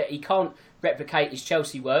degree that he can't replicate his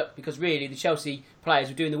Chelsea work because really the Chelsea players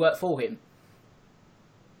were doing the work for him?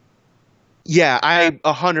 Yeah, I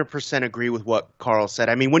 100% agree with what Carl said.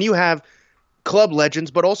 I mean, when you have club legends,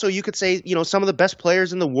 but also you could say, some of the best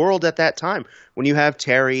players in the world at that time, when you have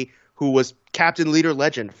Terry, who was captain, leader,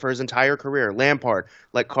 legend for his entire career, Lampard,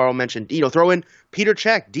 like Carl mentioned, throw in Peter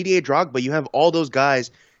Cech, Didier Drogba, you have all those guys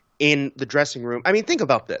in the dressing room. I mean, think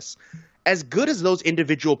about this. As good as those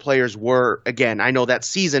individual players were, again, I know that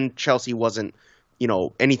season Chelsea wasn't,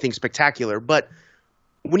 anything spectacular, but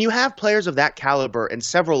when you have players of that caliber and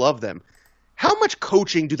several of them, how much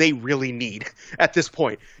coaching do they really need at this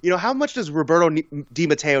point? How much does Roberto Di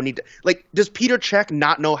Matteo need to, does Peter Cech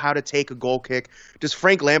not know how to take a goal kick? Does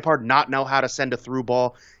Frank Lampard not know how to send a through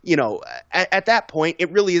ball? At that point,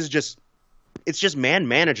 it really is just man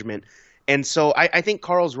management. And so I think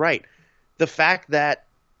Carl's right. The fact that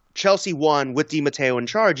Chelsea won with Di Matteo in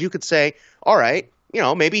charge, you could say, all right,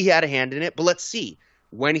 maybe he had a hand in it, but let's see.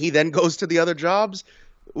 When he then goes to the other jobs,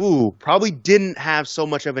 probably didn't have so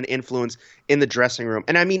much of an influence in the dressing room.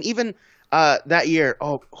 And I mean, even that year,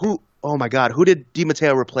 who did Di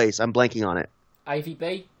Matteo replace? I'm blanking on it.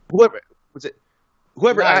 AVB? Whoever was it?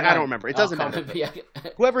 Whoever, No, I don't remember. It doesn't matter.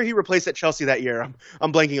 Whoever he replaced at Chelsea that year,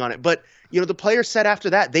 I'm blanking on it. But, the players said after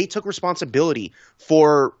that, they took responsibility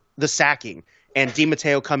for the sacking and Di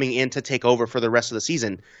Matteo coming in to take over for the rest of the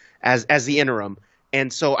season as the interim.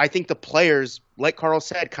 And so I think the players, like Carl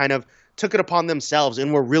said, kind of took it upon themselves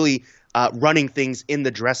and were really running things in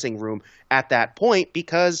the dressing room at that point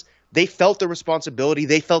because they felt the responsibility.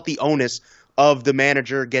 They felt the onus of the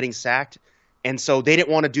manager getting sacked. And so they didn't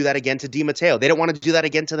want to do that again to Di Matteo. They didn't want to do that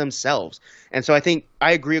again to themselves. And so I think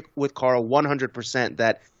I agree with Carl 100%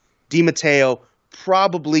 that Di Matteo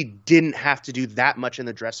probably didn't have to do that much in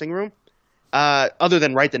the dressing room other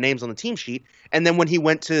than write the names on the team sheet. And then when he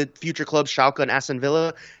went to future clubs, Schalke and Aston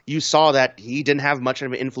Villa, you saw that he didn't have much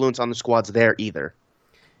of an influence on the squads there either.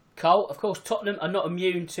 Cole, of course, Tottenham are not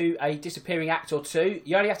immune to a disappearing act or two.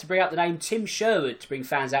 You only have to bring up the name Tim Sherwood to bring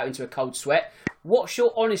fans out into a cold sweat. What's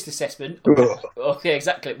your honest assessment? Yeah,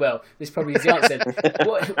 exactly. Well, this probably is the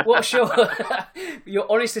answer. What's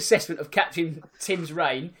your honest assessment of Captain Tim's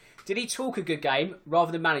reign? Did he talk a good game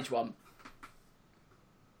rather than manage one?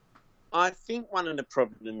 I think one of the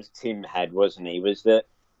problems Tim had, wasn't he, was that,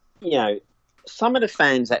 some of the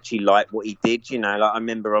fans actually liked what he did. I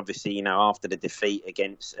remember, obviously, after the defeat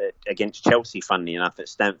against Chelsea, funnily enough, at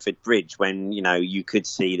Stamford Bridge, when, you could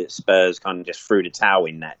see that Spurs kind of just threw the towel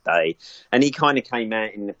in that day. And he kind of came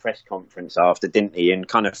out in the press conference after, didn't he, and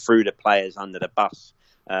kind of threw the players under the bus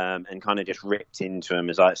and kind of just ripped into them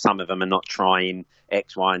as like, some of them are not trying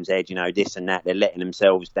X, Y, and Z, this and that. They're letting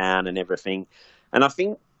themselves down and everything. And I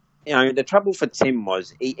think, the trouble for Tim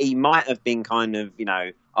was he might have been kind of,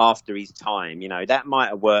 after his time, that might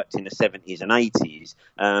have worked in the 70s and 80s.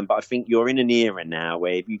 But I think you're in an era now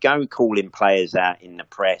where if you go calling players out in the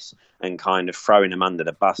press and kind of throwing them under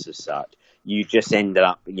the bus as such, you just end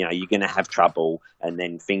up, you're going to have trouble and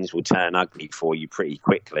then things will turn ugly for you pretty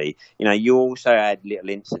quickly. You also had little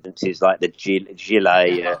incidences like the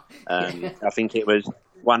gilet. I think it was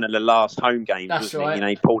one of the last home games, That's wasn't right. it?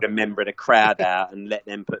 He pulled a member of the crowd out and let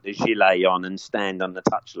them put the gilet on and stand on the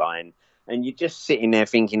touchline. And you're just sitting there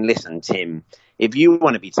thinking, listen, Tim, if you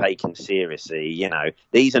want to be taken seriously,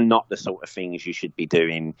 these are not the sort of things you should be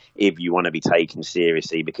doing if you want to be taken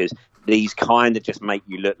seriously, because these kind of just make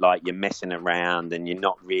you look like you're messing around and you're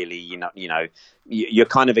not really, you're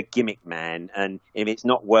kind of a gimmick man. And if it's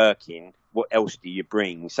not working, what else do you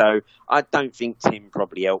bring? So I don't think Tim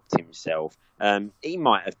probably helped himself. He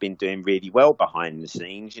might have been doing really well behind the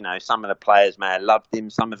scenes. You know, some of the players may have loved him,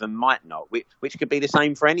 some of them might not, which could be the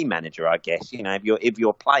same for any manager, I guess. You know, if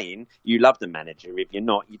you're playing, you love the manager. If you're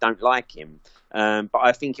not, you don't like him. But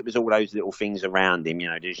I think it was all those little things around him, you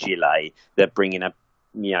know, the gilet, the bringing a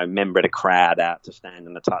member of the crowd out to stand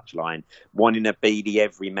on the touchline, wanting to be the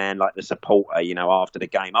everyman like the supporter, you know, after the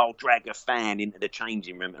game. I'll drag a fan into the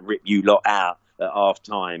changing room and rip you lot out at half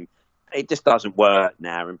time. It just doesn't work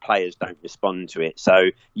now, and players don't respond to it. So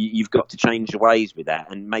you've got to change your ways with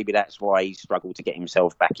that, and maybe that's why he's struggled to get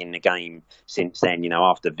himself back in the game since then. You know,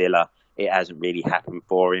 after Villa, it hasn't really happened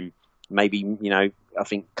for him. Maybe, you know, I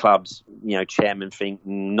think clubs, you know, chairmen think,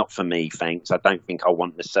 not for me, thanks. I don't think I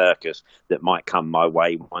want the circus that might come my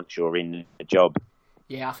way once you're in the job.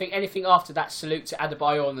 Yeah, I think anything after that salute to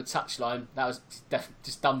Adebayor on the touchline, that was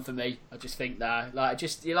just done for me. I just think that, like you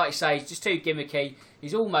say, he's just too gimmicky.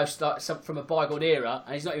 He's almost like from a bygone era,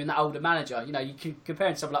 and he's not even that older manager. You know, you can compare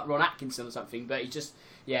him to someone like Ron Atkinson or something, but he just,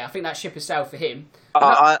 I think that ship has sailed for him.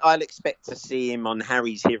 I'll expect to see him on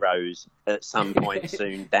Harry's Heroes at some point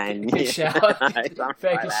soon, Dan. Good shout.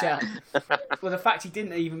 Very good shout. Well, the fact he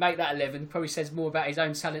didn't even make that 11 probably says more about his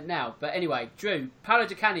own talent now. But anyway, Drew, Paolo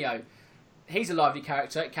Di Canio, he's a lively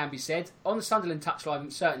character, it can be said. On the Sunderland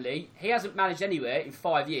touchline, certainly. He hasn't managed anywhere in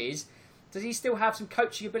 5 years. Does he still have some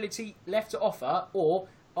coaching ability left to offer, or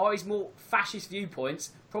are his more fascist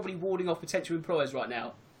viewpoints probably warding off potential employers right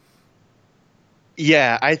now?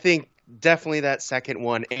 Yeah, I think definitely that second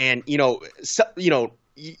one. And,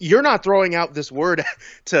 you're not throwing out this word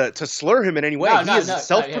to slur him in any way. He is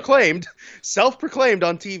self-proclaimed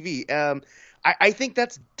on TV. I think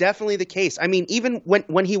that's definitely the case. I mean, even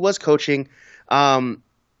when he was coaching, I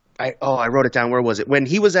wrote it down. Where was it? When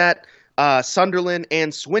he was at Sunderland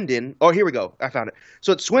and Swindon. Oh, here we go. I found it.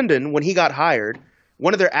 So at Swindon, when he got hired,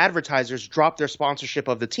 one of their advertisers dropped their sponsorship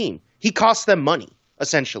of the team. He cost them money,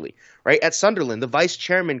 essentially, right? At Sunderland, the vice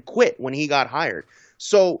chairman quit when he got hired.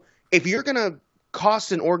 So if you're going to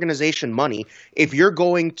cost an organization money, if you're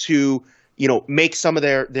going to, make some of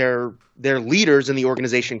their leaders in the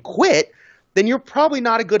organization quit, then you're probably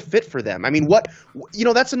not a good fit for them. I mean,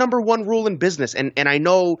 that's the number one rule in business. And I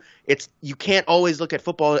know you can't always look at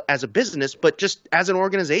football as a business, but just as an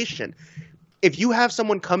organization. If you have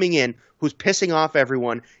someone coming in who's pissing off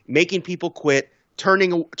everyone, making people quit,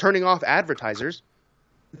 turning off advertisers,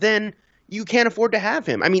 then you can't afford to have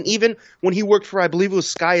him. I mean, even when he worked for, I believe it was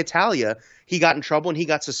Sky Italia, he got in trouble and he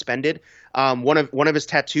got suspended. One of his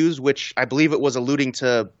tattoos, which I believe it was alluding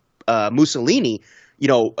to Mussolini,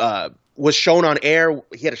 was shown on air.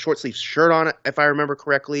 He had a short sleeve shirt on, if I remember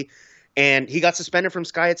correctly, and he got suspended from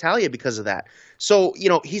Sky Italia because of that. So,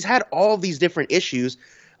 he's had all of these different issues.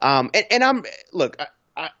 I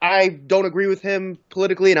don't agree with him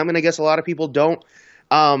politically, and I'm going to guess a lot of people don't.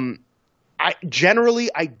 I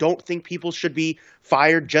don't think people should be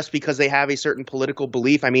fired just because they have a certain political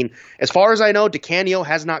belief. I mean, as far as I know, Di Canio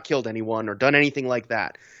has not killed anyone or done anything like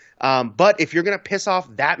that. But if you're going to piss off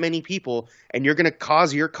that many people and you're going to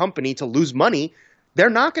cause your company to lose money, they're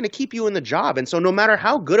not going to keep you in the job. And so no matter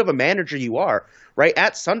how good of a manager you are, right,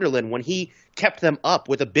 at Sunderland, when he kept them up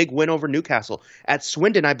with a big win over Newcastle, at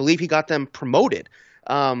Swindon, I believe he got them promoted.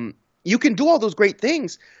 You can do all those great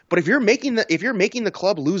things, but if you're making the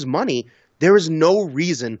club lose money, there is no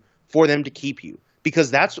reason for them to keep you, because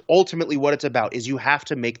that's ultimately what it's about, is you have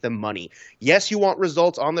to make them money. Yes, you want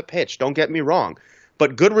results on the pitch, don't get me wrong,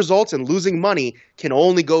 but good results and losing money can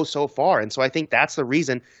only go so far. And so I think that's the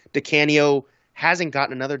reason Di Canio hasn't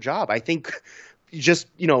gotten another job. I think just,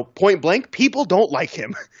 point blank, people don't like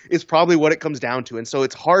him is probably what it comes down to. And so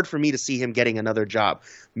it's hard for me to see him getting another job.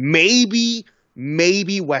 Maybe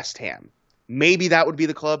West Ham. Maybe that would be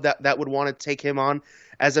the club that would want to take him on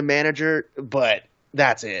as a manager, but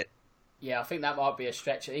that's it. Yeah, I think that might be a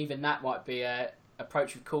stretch. Even that might be a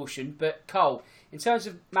approach with caution. But Cole, in terms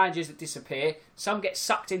of managers that disappear, some get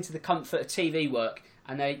sucked into the comfort of TV work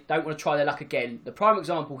and they don't want to try their luck again. The prime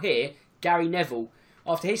example here, Gary Neville.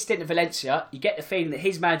 After his stint at Valencia, you get the feeling that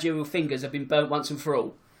his managerial fingers have been burnt once and for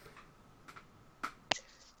all.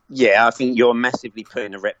 Yeah, I think you're massively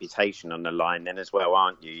putting a reputation on the line then as well,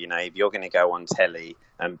 aren't you? If you're going to go on telly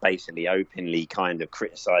and basically openly kind of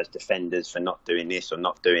criticise defenders for not doing this or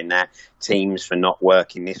not doing that, teams for not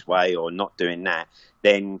working this way or not doing that,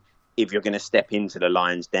 then if you're going to step into the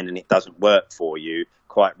Lions Den and it doesn't work for you,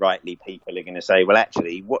 quite rightly people are going to say, well,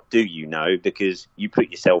 actually, what do you know? Because you put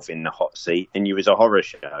yourself in the hot seat and you was a horror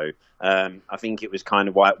show. I think it was kind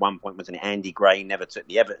of why at one point, wasn't it, Andy Gray never took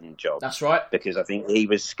the Everton job. That's right. Because I think he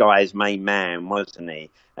was Sky's main man, wasn't he?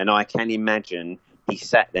 And I can imagine he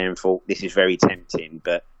sat there and thought, this is very tempting,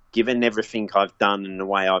 but given everything I've done and the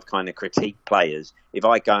way I've kind of critiqued players, if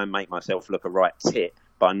I go and make myself look a right tit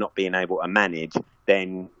by not being able to manage,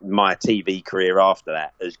 then my TV career after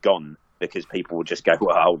that has gone, because people will just go,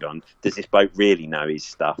 well, hold on, does this bloke really know his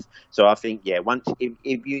stuff? So I think, yeah,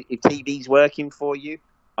 if TV's working for you,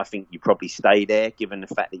 I think you probably stay there, given the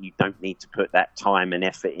fact that you don't need to put that time and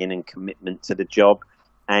effort in and commitment to the job,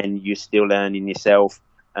 and you're still earning yourself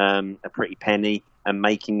a pretty penny and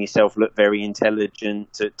making yourself look very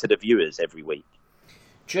intelligent to the viewers every week.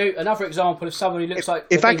 Drew, another example of someone who looks like...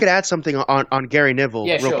 If I could add something on Gary Neville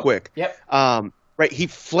real quick. Yep. Right, he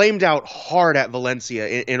flamed out hard at Valencia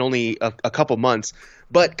in only a couple months,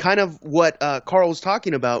 but kind of what Carl was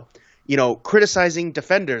talking about, criticizing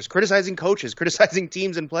defenders, criticizing coaches, criticizing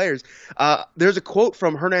teams and players. There's a quote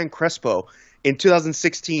from Hernan Crespo in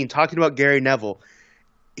 2016 talking about Gary Neville.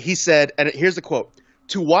 He said, and here's the quote,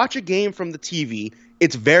 "To watch a game from the TV,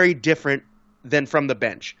 it's very different than from the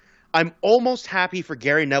bench. I'm almost happy for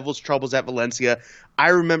Gary Neville's troubles at Valencia. I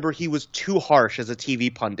remember he was too harsh as a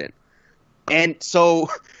TV pundit." And so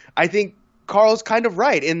I think Carl's kind of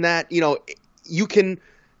right in that, you can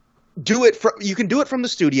do it from the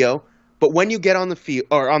studio, but when you get on the field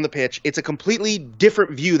or on the pitch, it's a completely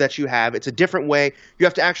different view that you have. It's a different way. You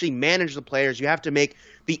have to actually manage the players. You have to make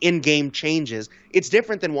the in-game changes. It's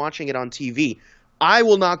different than watching it on TV. I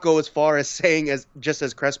will not go as far as saying, just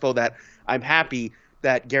as Crespo, that I'm happy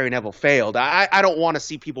that Gary Neville failed. I don't want to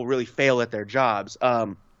see people really fail at their jobs.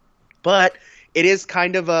 But it is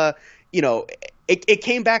kind of it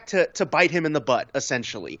came back to bite him in the butt,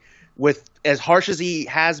 essentially, with as harsh as he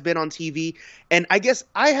has been on TV. And I guess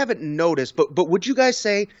I haven't noticed, but would you guys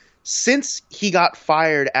say, since he got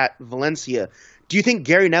fired at Valencia, do you think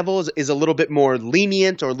Gary Neville is a little bit more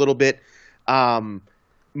lenient or a little bit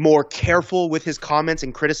more careful with his comments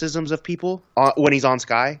and criticisms of people when he's on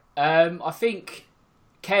Sky? I think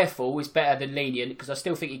careful is better than lenient, because I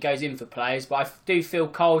still think he goes in for players, but I do feel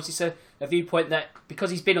Carl's just a viewpoint that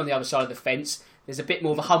because he's been on the other side of the fence, there's a bit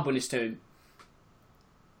more of a humbleness to him.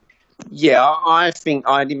 Yeah, I think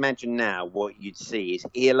I'd imagine now what you'd see is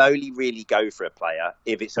he'll only really go for a player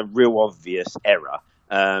if it's a real obvious error.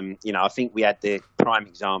 I think we had the prime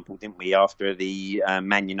example, didn't we, after the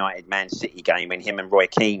Man United-Man City game, when him and Roy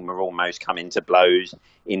Keane were almost coming to blows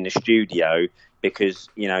in the studio, because,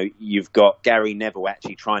 you've got Gary Neville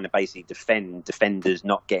actually trying to basically defend defenders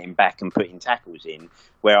not getting back and putting tackles in,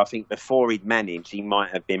 where I think before he'd managed, he might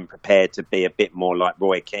have been prepared to be a bit more like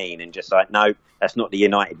Roy Keane and just like, no, that's not the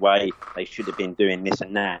United way. They should have been doing this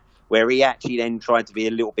and that. Where he actually then tried to be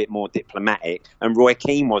a little bit more diplomatic, and Roy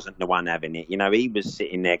Keane wasn't the one having it. He was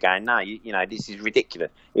sitting there going, no, this is ridiculous.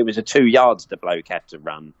 It was a 2 yards the bloke had to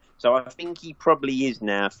run. So I think he probably is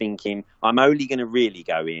now thinking, I'm only going to really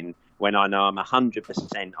go in when I know I'm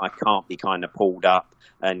 100% I can't be kind of pulled up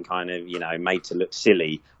and kind of, made to look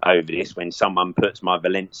silly over this when someone puts my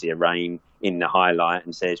Valencia reign in the highlight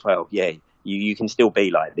and says, well, yeah, you can still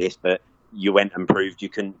be like this, but you went and proved you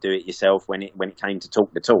couldn't do it yourself when it came to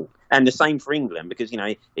talk the talk. And the same for England, because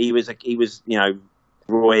he was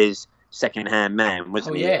Roy's second-hand man,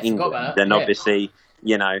 wasn't he? England, and obviously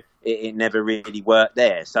it never really worked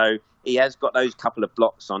there. So he has got those couple of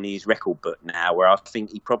blocks on his record book now, where I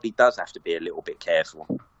think he probably does have to be a little bit careful.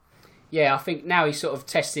 Yeah, I think now he's sort of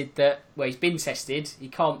tested that. Well, he's been tested. He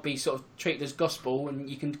can't be sort of treated as gospel, and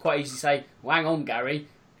you can quite easily say, well, "Hang on, Gary."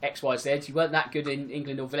 XYZ, you weren't that good in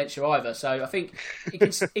England or Valencia either. So I think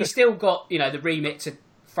he's still got the remit to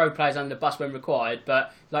throw players under the bus when required.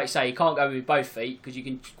 But like you say, you can't go with both feet, because you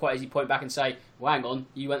can quite easily point back and say, well, hang on,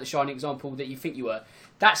 you weren't the shining example that you think you were.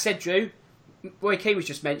 That said, Drew, Roy Keane was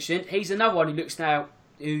just mentioned. He's another one who looks now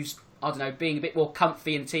who's, I don't know, being a bit more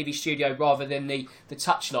comfy in the TV studio rather than the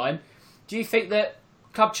touchline. Do you think that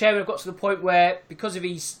club chairman have got to the point where, because of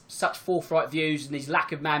his such forthright views and his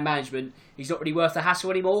lack of man management, he's not really worth the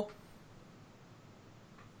hassle anymore?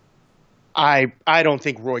 I don't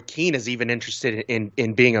think Roy Keane is even interested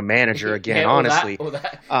in being a manager again, honestly. Part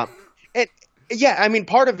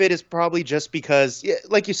of it is probably just because,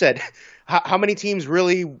 like you said, how many teams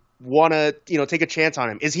really want to take a chance on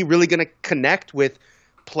him? Is he really going to connect with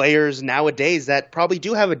players nowadays that probably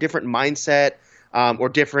do have a different mindset or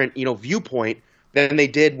different viewpoint than they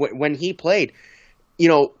did when he played?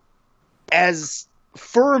 As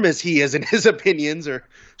firm as he is in his opinions, or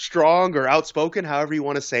strong or outspoken, however you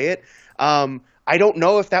want to say it, I don't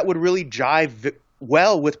know if that would really jive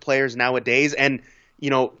well with players nowadays. And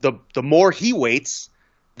the more he waits,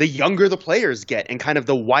 the younger the players get, and kind of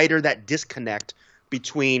the wider that disconnect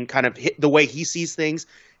between kind of the way he sees things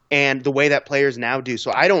and the way that players now do.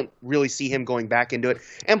 So I don't really see him going back into it.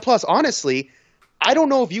 And plus, honestly, I don't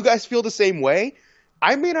know if you guys feel the same way.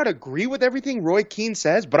 I may not agree with everything Roy Keane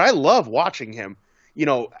says, but I love watching him. You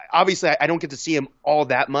know, obviously I don't get to see him all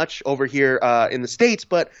that much over here in the States,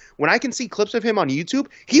 but when I can see clips of him on YouTube,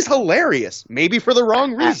 he's hilarious. Maybe for the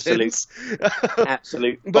wrong reasons.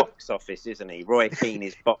 Absolute box office, isn't he? Roy Keane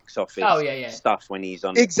is box office stuff when he's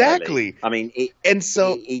on. Exactly. Telly. I mean, he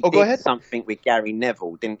go ahead. Something with Gary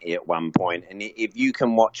Neville, didn't he, at one point? And if you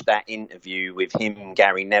can watch that interview with him and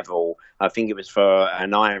Gary Neville, I think it was for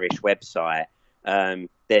an Irish website.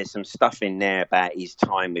 There's some stuff in there about his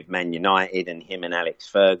time with Man United and him and Alex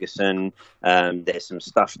Ferguson. There's some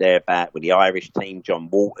stuff there about with the Irish team, John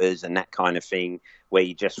Walters and that kind of thing, where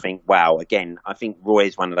you just think, wow, again, I think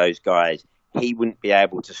Roy's one of those guys. He wouldn't be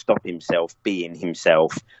able to stop himself being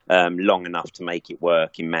himself long enough to make it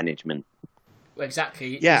work in management. Well,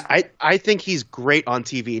 exactly. Yeah, I think he's great on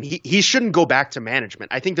TV, and he shouldn't go back to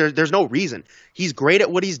management. I think there's no reason. He's great at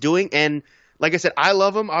what he's doing, and like I said, I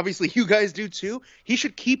love him. Obviously, you guys do too. He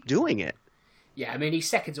should keep doing it. Yeah, I mean, he's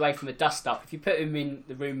seconds away from a dust-up. If you put him in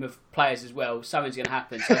the room of players as well, something's going to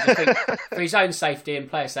happen. So I think for his own safety and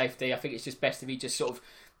player safety, I think it's just best if he just sort of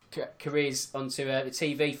careers onto the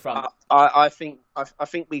TV front. I think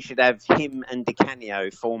we should have him and Di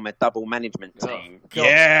Canio form a double management team.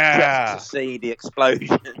 Yeah, just to see the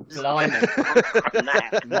explosion. Blimey.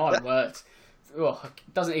 My word. Oh,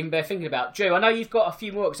 doesn't even bear thinking about. Drew, I know you've got a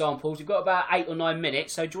few more examples. You've got about 8 or 9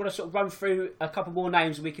 minutes, so do you want to sort of run through a couple more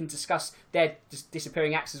names and we can discuss their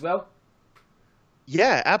disappearing acts as well?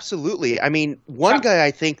 Yeah, absolutely. I mean, one guy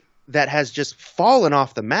I think that has just fallen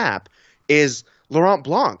off the map is Laurent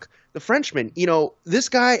Blanc, the Frenchman. You know, this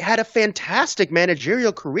guy had a fantastic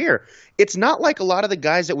managerial career. It's not like a lot of the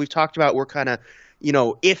guys that we've talked about were kind of, you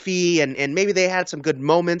know, iffy and maybe they had some good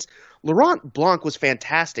moments. Laurent Blanc was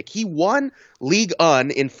fantastic. He won Ligue 1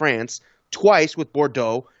 in France twice with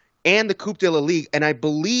Bordeaux and the Coupe de la Ligue, and I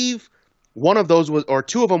believe one of those was, or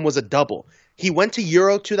two of them was a double. He went to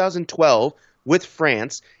Euro 2012 with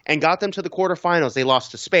France and got them to the quarterfinals. They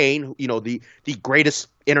lost to Spain, you know, the greatest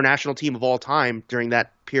international team of all time during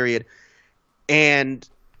that period. And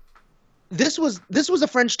this was a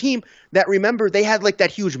French team that, remember, they had like that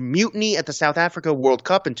huge mutiny at the South Africa World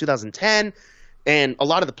Cup in 2010. And a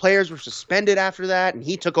lot of the players were suspended after that, and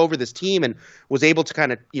he took over this team and was able to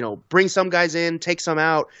kind of, you know, bring some guys in, take some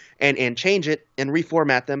out, and change it and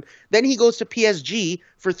reformat them. Then he goes to PSG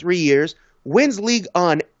for 3 years, wins Ligue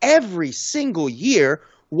 1 every single year,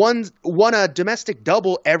 won a domestic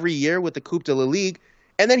double every year with the Coupe de la Ligue,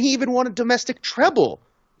 and then he even won a domestic treble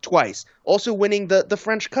twice, also winning the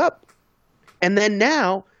French Cup. And then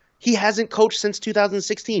now he hasn't coached since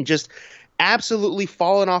 2016, just absolutely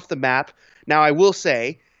fallen off the map. Now, I will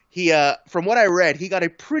say, he, from what I read, he got a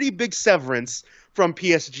pretty big severance from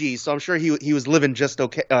PSG, so I'm sure he was living just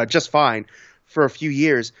fine for a few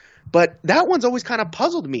years. But that one's always kind of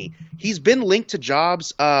puzzled me. He's been linked to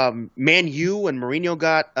jobs. Man U and Mourinho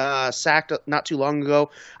got sacked not too long ago.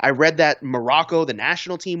 I read that Morocco, the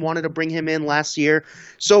national team, wanted to bring him in last year.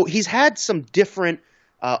 So he's had some different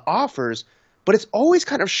offers, but it's always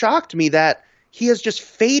kind of shocked me that he has just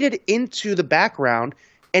faded into the background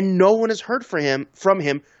and no one has heard from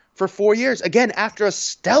him for 4 years. Again, after a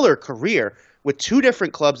stellar career with 2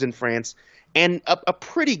 different clubs in France and a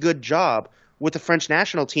pretty good job with the French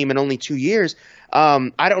national team in only 2 years.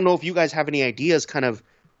 I don't know if you guys have any ideas kind of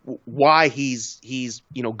why he's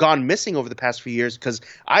you know, gone missing over the past few years, because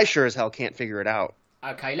I sure as hell can't figure it out.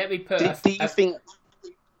 Okay, let me put... Do you think...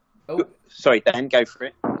 Oh. Sorry, Dan, go for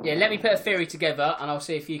it. Yeah, let me put a theory together and I'll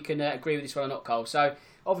see if you can agree with this one or not, Cole. So,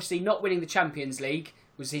 obviously, not winning the Champions League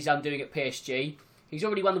was his undoing at PSG. He's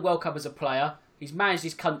already won the World Cup as a player. He's managed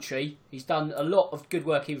his country. He's done a lot of good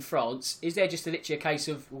work in France. Is there just literally a case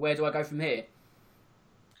of where do I go from here?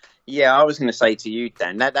 Yeah, I was going to say to you,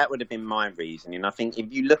 Dan, that would have been my reasoning. I think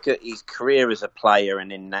if you look at his career as a player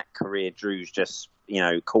and in that career Drew's just, you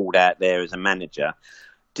know, called out there as a manager,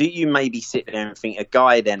 do you maybe sit there and think a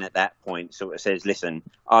guy then at that point sort of says, listen,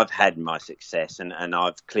 I've had my success and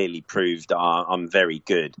I've clearly proved I'm very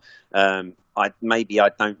good. I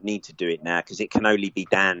don't need to do it now because it can only be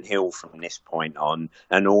downhill from this point on,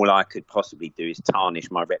 and all I could possibly do is tarnish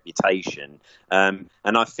my reputation. And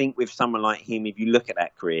I think with someone like him, if you look at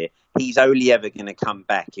that career, he's only ever going to come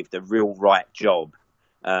back if the real right job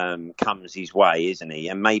comes his way, isn't he?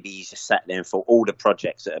 And maybe he's just sat there and thought all the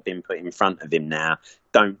projects that have been put in front of him now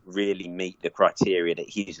don't really meet the criteria that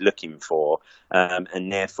he's looking for,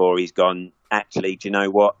 and therefore he's gone, actually, do you know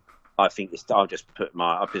what? I think I'll just put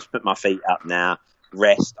my feet up now.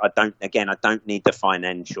 Rest. I don't need the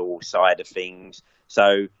financial side of things.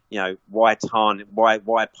 So, you know, why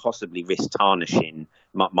possibly risk tarnishing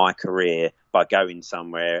my career by going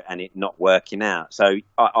somewhere and it not working out. So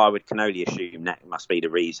I can only assume that must be the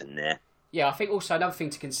reason there. Yeah, I think also another thing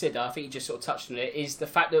to consider, I think you just sort of touched on it, is the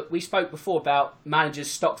fact that we spoke before about managers'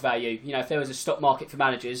 stock value. You know, if there was a stock market for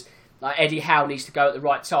managers, like Eddie Howe needs to go at the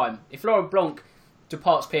right time. If Laurent Blanc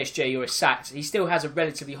departs PSG or is sacked, he still has a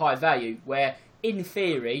relatively high value where, in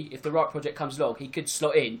theory, if the right project comes along, he could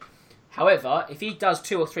slot in. However, if he does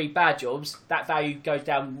 2 or 3 bad jobs, that value goes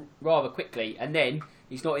down rather quickly, and then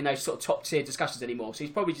he's not in those sort of top-tier discussions anymore. So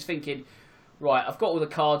he's probably just thinking, right, I've got all the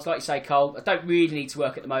cards, like you say, Cole, I don't really need to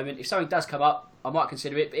work at the moment. If something does come up, I might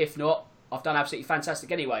consider it, but if not, I've done absolutely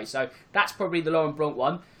fantastic anyway. So that's probably the Laurent Blanc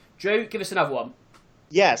one. Drew, give us another one.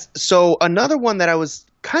 Yes, so another one that I was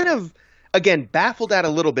kind of, again, baffled at a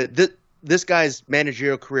little bit. This guy's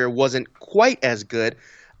managerial career wasn't quite as good,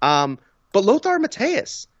 but Lothar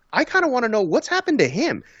Matthäus, I kind of want to know what's happened to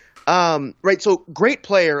him. Right, so great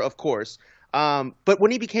player, of course, but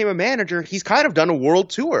when he became a manager, he's kind of done a world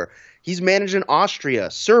tour. He's managed in Austria,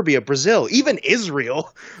 Serbia, Brazil, even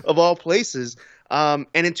Israel, of all places. And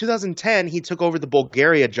in 2010, he took over the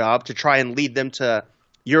Bulgaria job to try and lead them to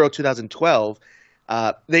Euro 2012.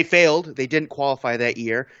 They failed. They didn't qualify that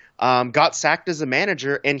year. Got sacked as a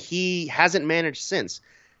manager, and he hasn't managed since.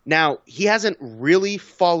 Now, he hasn't really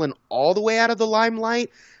fallen all the way out of the limelight.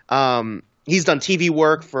 He's done TV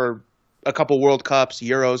work for a couple World Cups,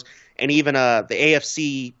 Euros, and even the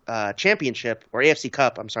AFC Championship, or AFC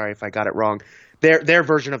Cup, I'm sorry if I got it wrong, their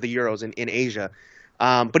version of the Euros in Asia.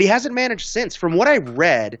 But he hasn't managed since. From what I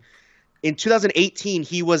read, in 2018,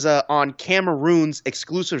 he was on Cameroon's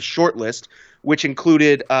exclusive shortlist, which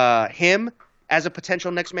included him as a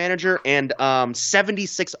potential next manager and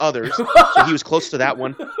 76 others. So he was close to that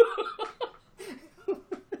one.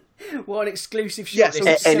 What an exclusive shot.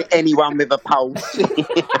 Yes, anyone with a pulse.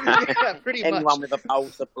 Yeah, pretty much. Anyone with a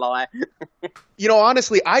pulse apply. You know,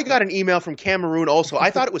 honestly, I got an email from Cameroon also.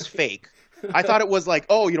 I thought it was fake. I thought it was like,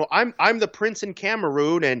 oh, you know, I'm the prince in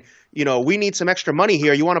Cameroon and, you know, we need some extra money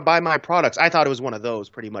here. You want to buy my products? I thought it was one of those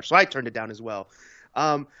pretty much. So I turned it down as well.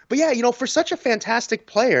 But yeah, you know, for such a fantastic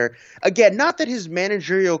player, again, not that his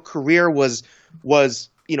managerial career was,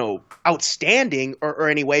 you know, outstanding or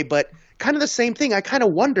any way, but kind of the same thing. I kind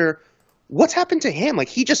of wonder what's happened to him. Like,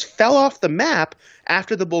 he just fell off the map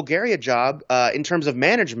after the Bulgaria job in terms of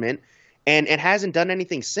management and hasn't done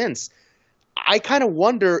anything since. I kind of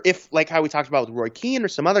wonder if, like how we talked about with Roy Keane or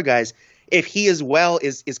some other guys, if he as well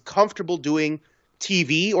is comfortable doing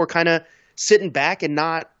TV or kind of sitting back and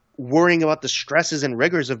not worrying about the stresses and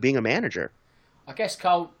rigors of being a manager. I guess,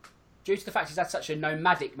 Cole, due to the fact he's had such a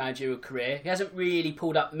nomadic managerial career, he hasn't really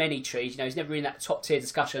pulled up many trees. You know, he's never in that top-tier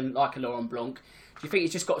discussion like a Laurent Blanc. Do you think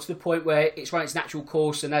he's just got to the point where it's run its natural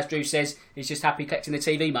course and, as Drew says, he's just happy collecting the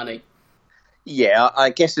TV money? Yeah,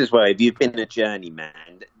 I guess as well, if you've been a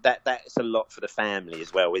journeyman, that's a lot for the family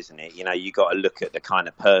as well, isn't it? You know, you got to look at the kind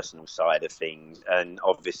of personal side of things. And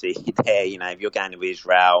obviously there, you know, if you're going to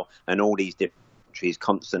Israel and all these different countries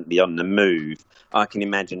constantly on the move, I can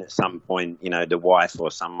imagine at some point, you know, the wife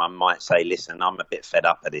or someone might say, listen, I'm a bit fed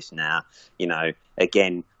up of this now. You know,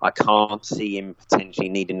 again, I can't see him potentially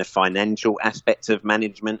needing the financial aspects of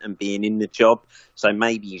management and being in the job. So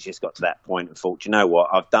maybe he's just got to that point and thought, you know what,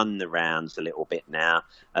 I've done the rounds a little bit now.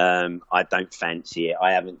 I don't fancy it.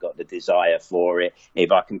 I haven't got the desire for it.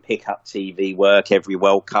 If I can pick up TV work every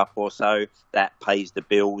World Cup or so, that pays the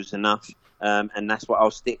bills enough. And that's what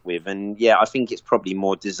I'll stick with. And yeah, I think it's probably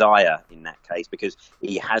more desire in that case because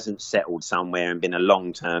he hasn't settled somewhere and been a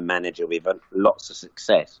long-term manager with lots of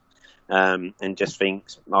success. And just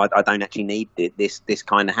thinks, I don't actually need this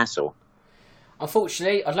kind of hassle.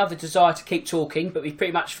 Unfortunately, I'd love the desire to keep talking, but we've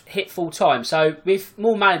pretty much hit full time. So with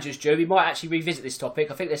more managers, Drew, we might actually revisit this topic.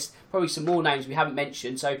 I think there's probably some more names we haven't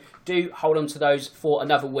mentioned, so do hold on to those for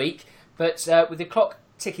another week. But with the clock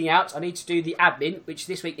ticking out, I need to do the admin, which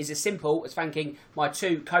this week is as simple as thanking my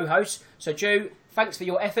two co-hosts. So Drew, thanks for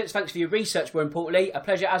your efforts, thanks for your research, more importantly. A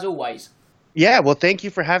pleasure as always. Yeah, well, thank you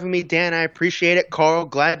for having me, Dan. I appreciate it. Carl,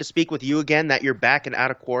 glad to speak with you again, that you're back and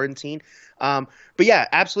out of quarantine. But yeah,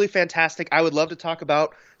 absolutely fantastic. I would love to talk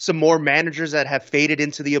about some more managers that have faded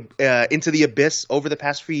into the abyss over the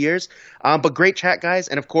past few years. But great chat, guys.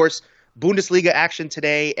 And of course, Bundesliga action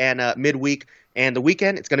today and midweek and the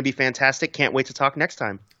weekend. It's going to be fantastic. Can't wait to talk next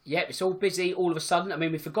time. Yeah, it's all busy all of a sudden. I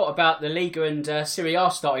mean, we forgot about the Liga and Serie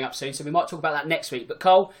A starting up soon, so we might talk about that next week. But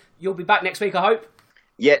Cole, you'll be back next week, I hope.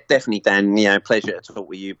 Yeah, definitely, Dan. You know, pleasure to talk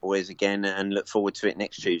with you boys again and look forward to it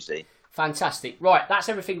next Tuesday. Fantastic. Right, that's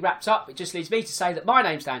everything wrapped up. It just leaves me to say that my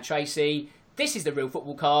name's Dan Tracy. This is the Real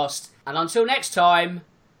Football Cast. And until next time,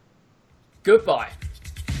 goodbye.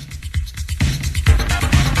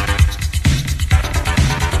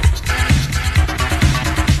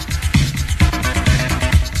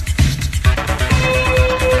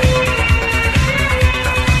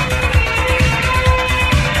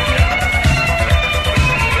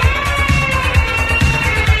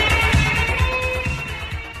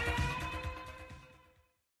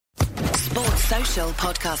 Official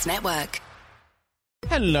Podcast Network.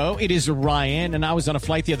 Hello, it is Ryan, and I was on a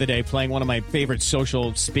flight the other day playing one of my favorite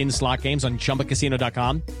social spin slot games on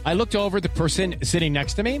ChumbaCasino.com. I looked over at the person sitting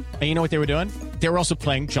next to me, and you know what they were doing? They were also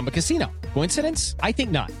playing Chumba Casino. Coincidence? I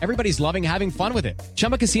think not. Everybody's loving having fun with it.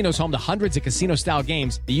 Chumba Casino is home to hundreds of casino-style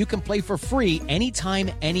games that you can play for free anytime,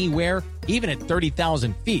 anywhere, even at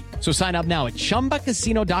 30,000 feet. So sign up now at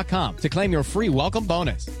ChumbaCasino.com to claim your free welcome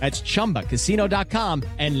bonus. That's ChumbaCasino.com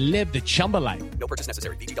and live the Chumba life. No purchase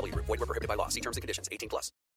necessary. VGW Group. Void where prohibited by law. See terms and conditions. 18+.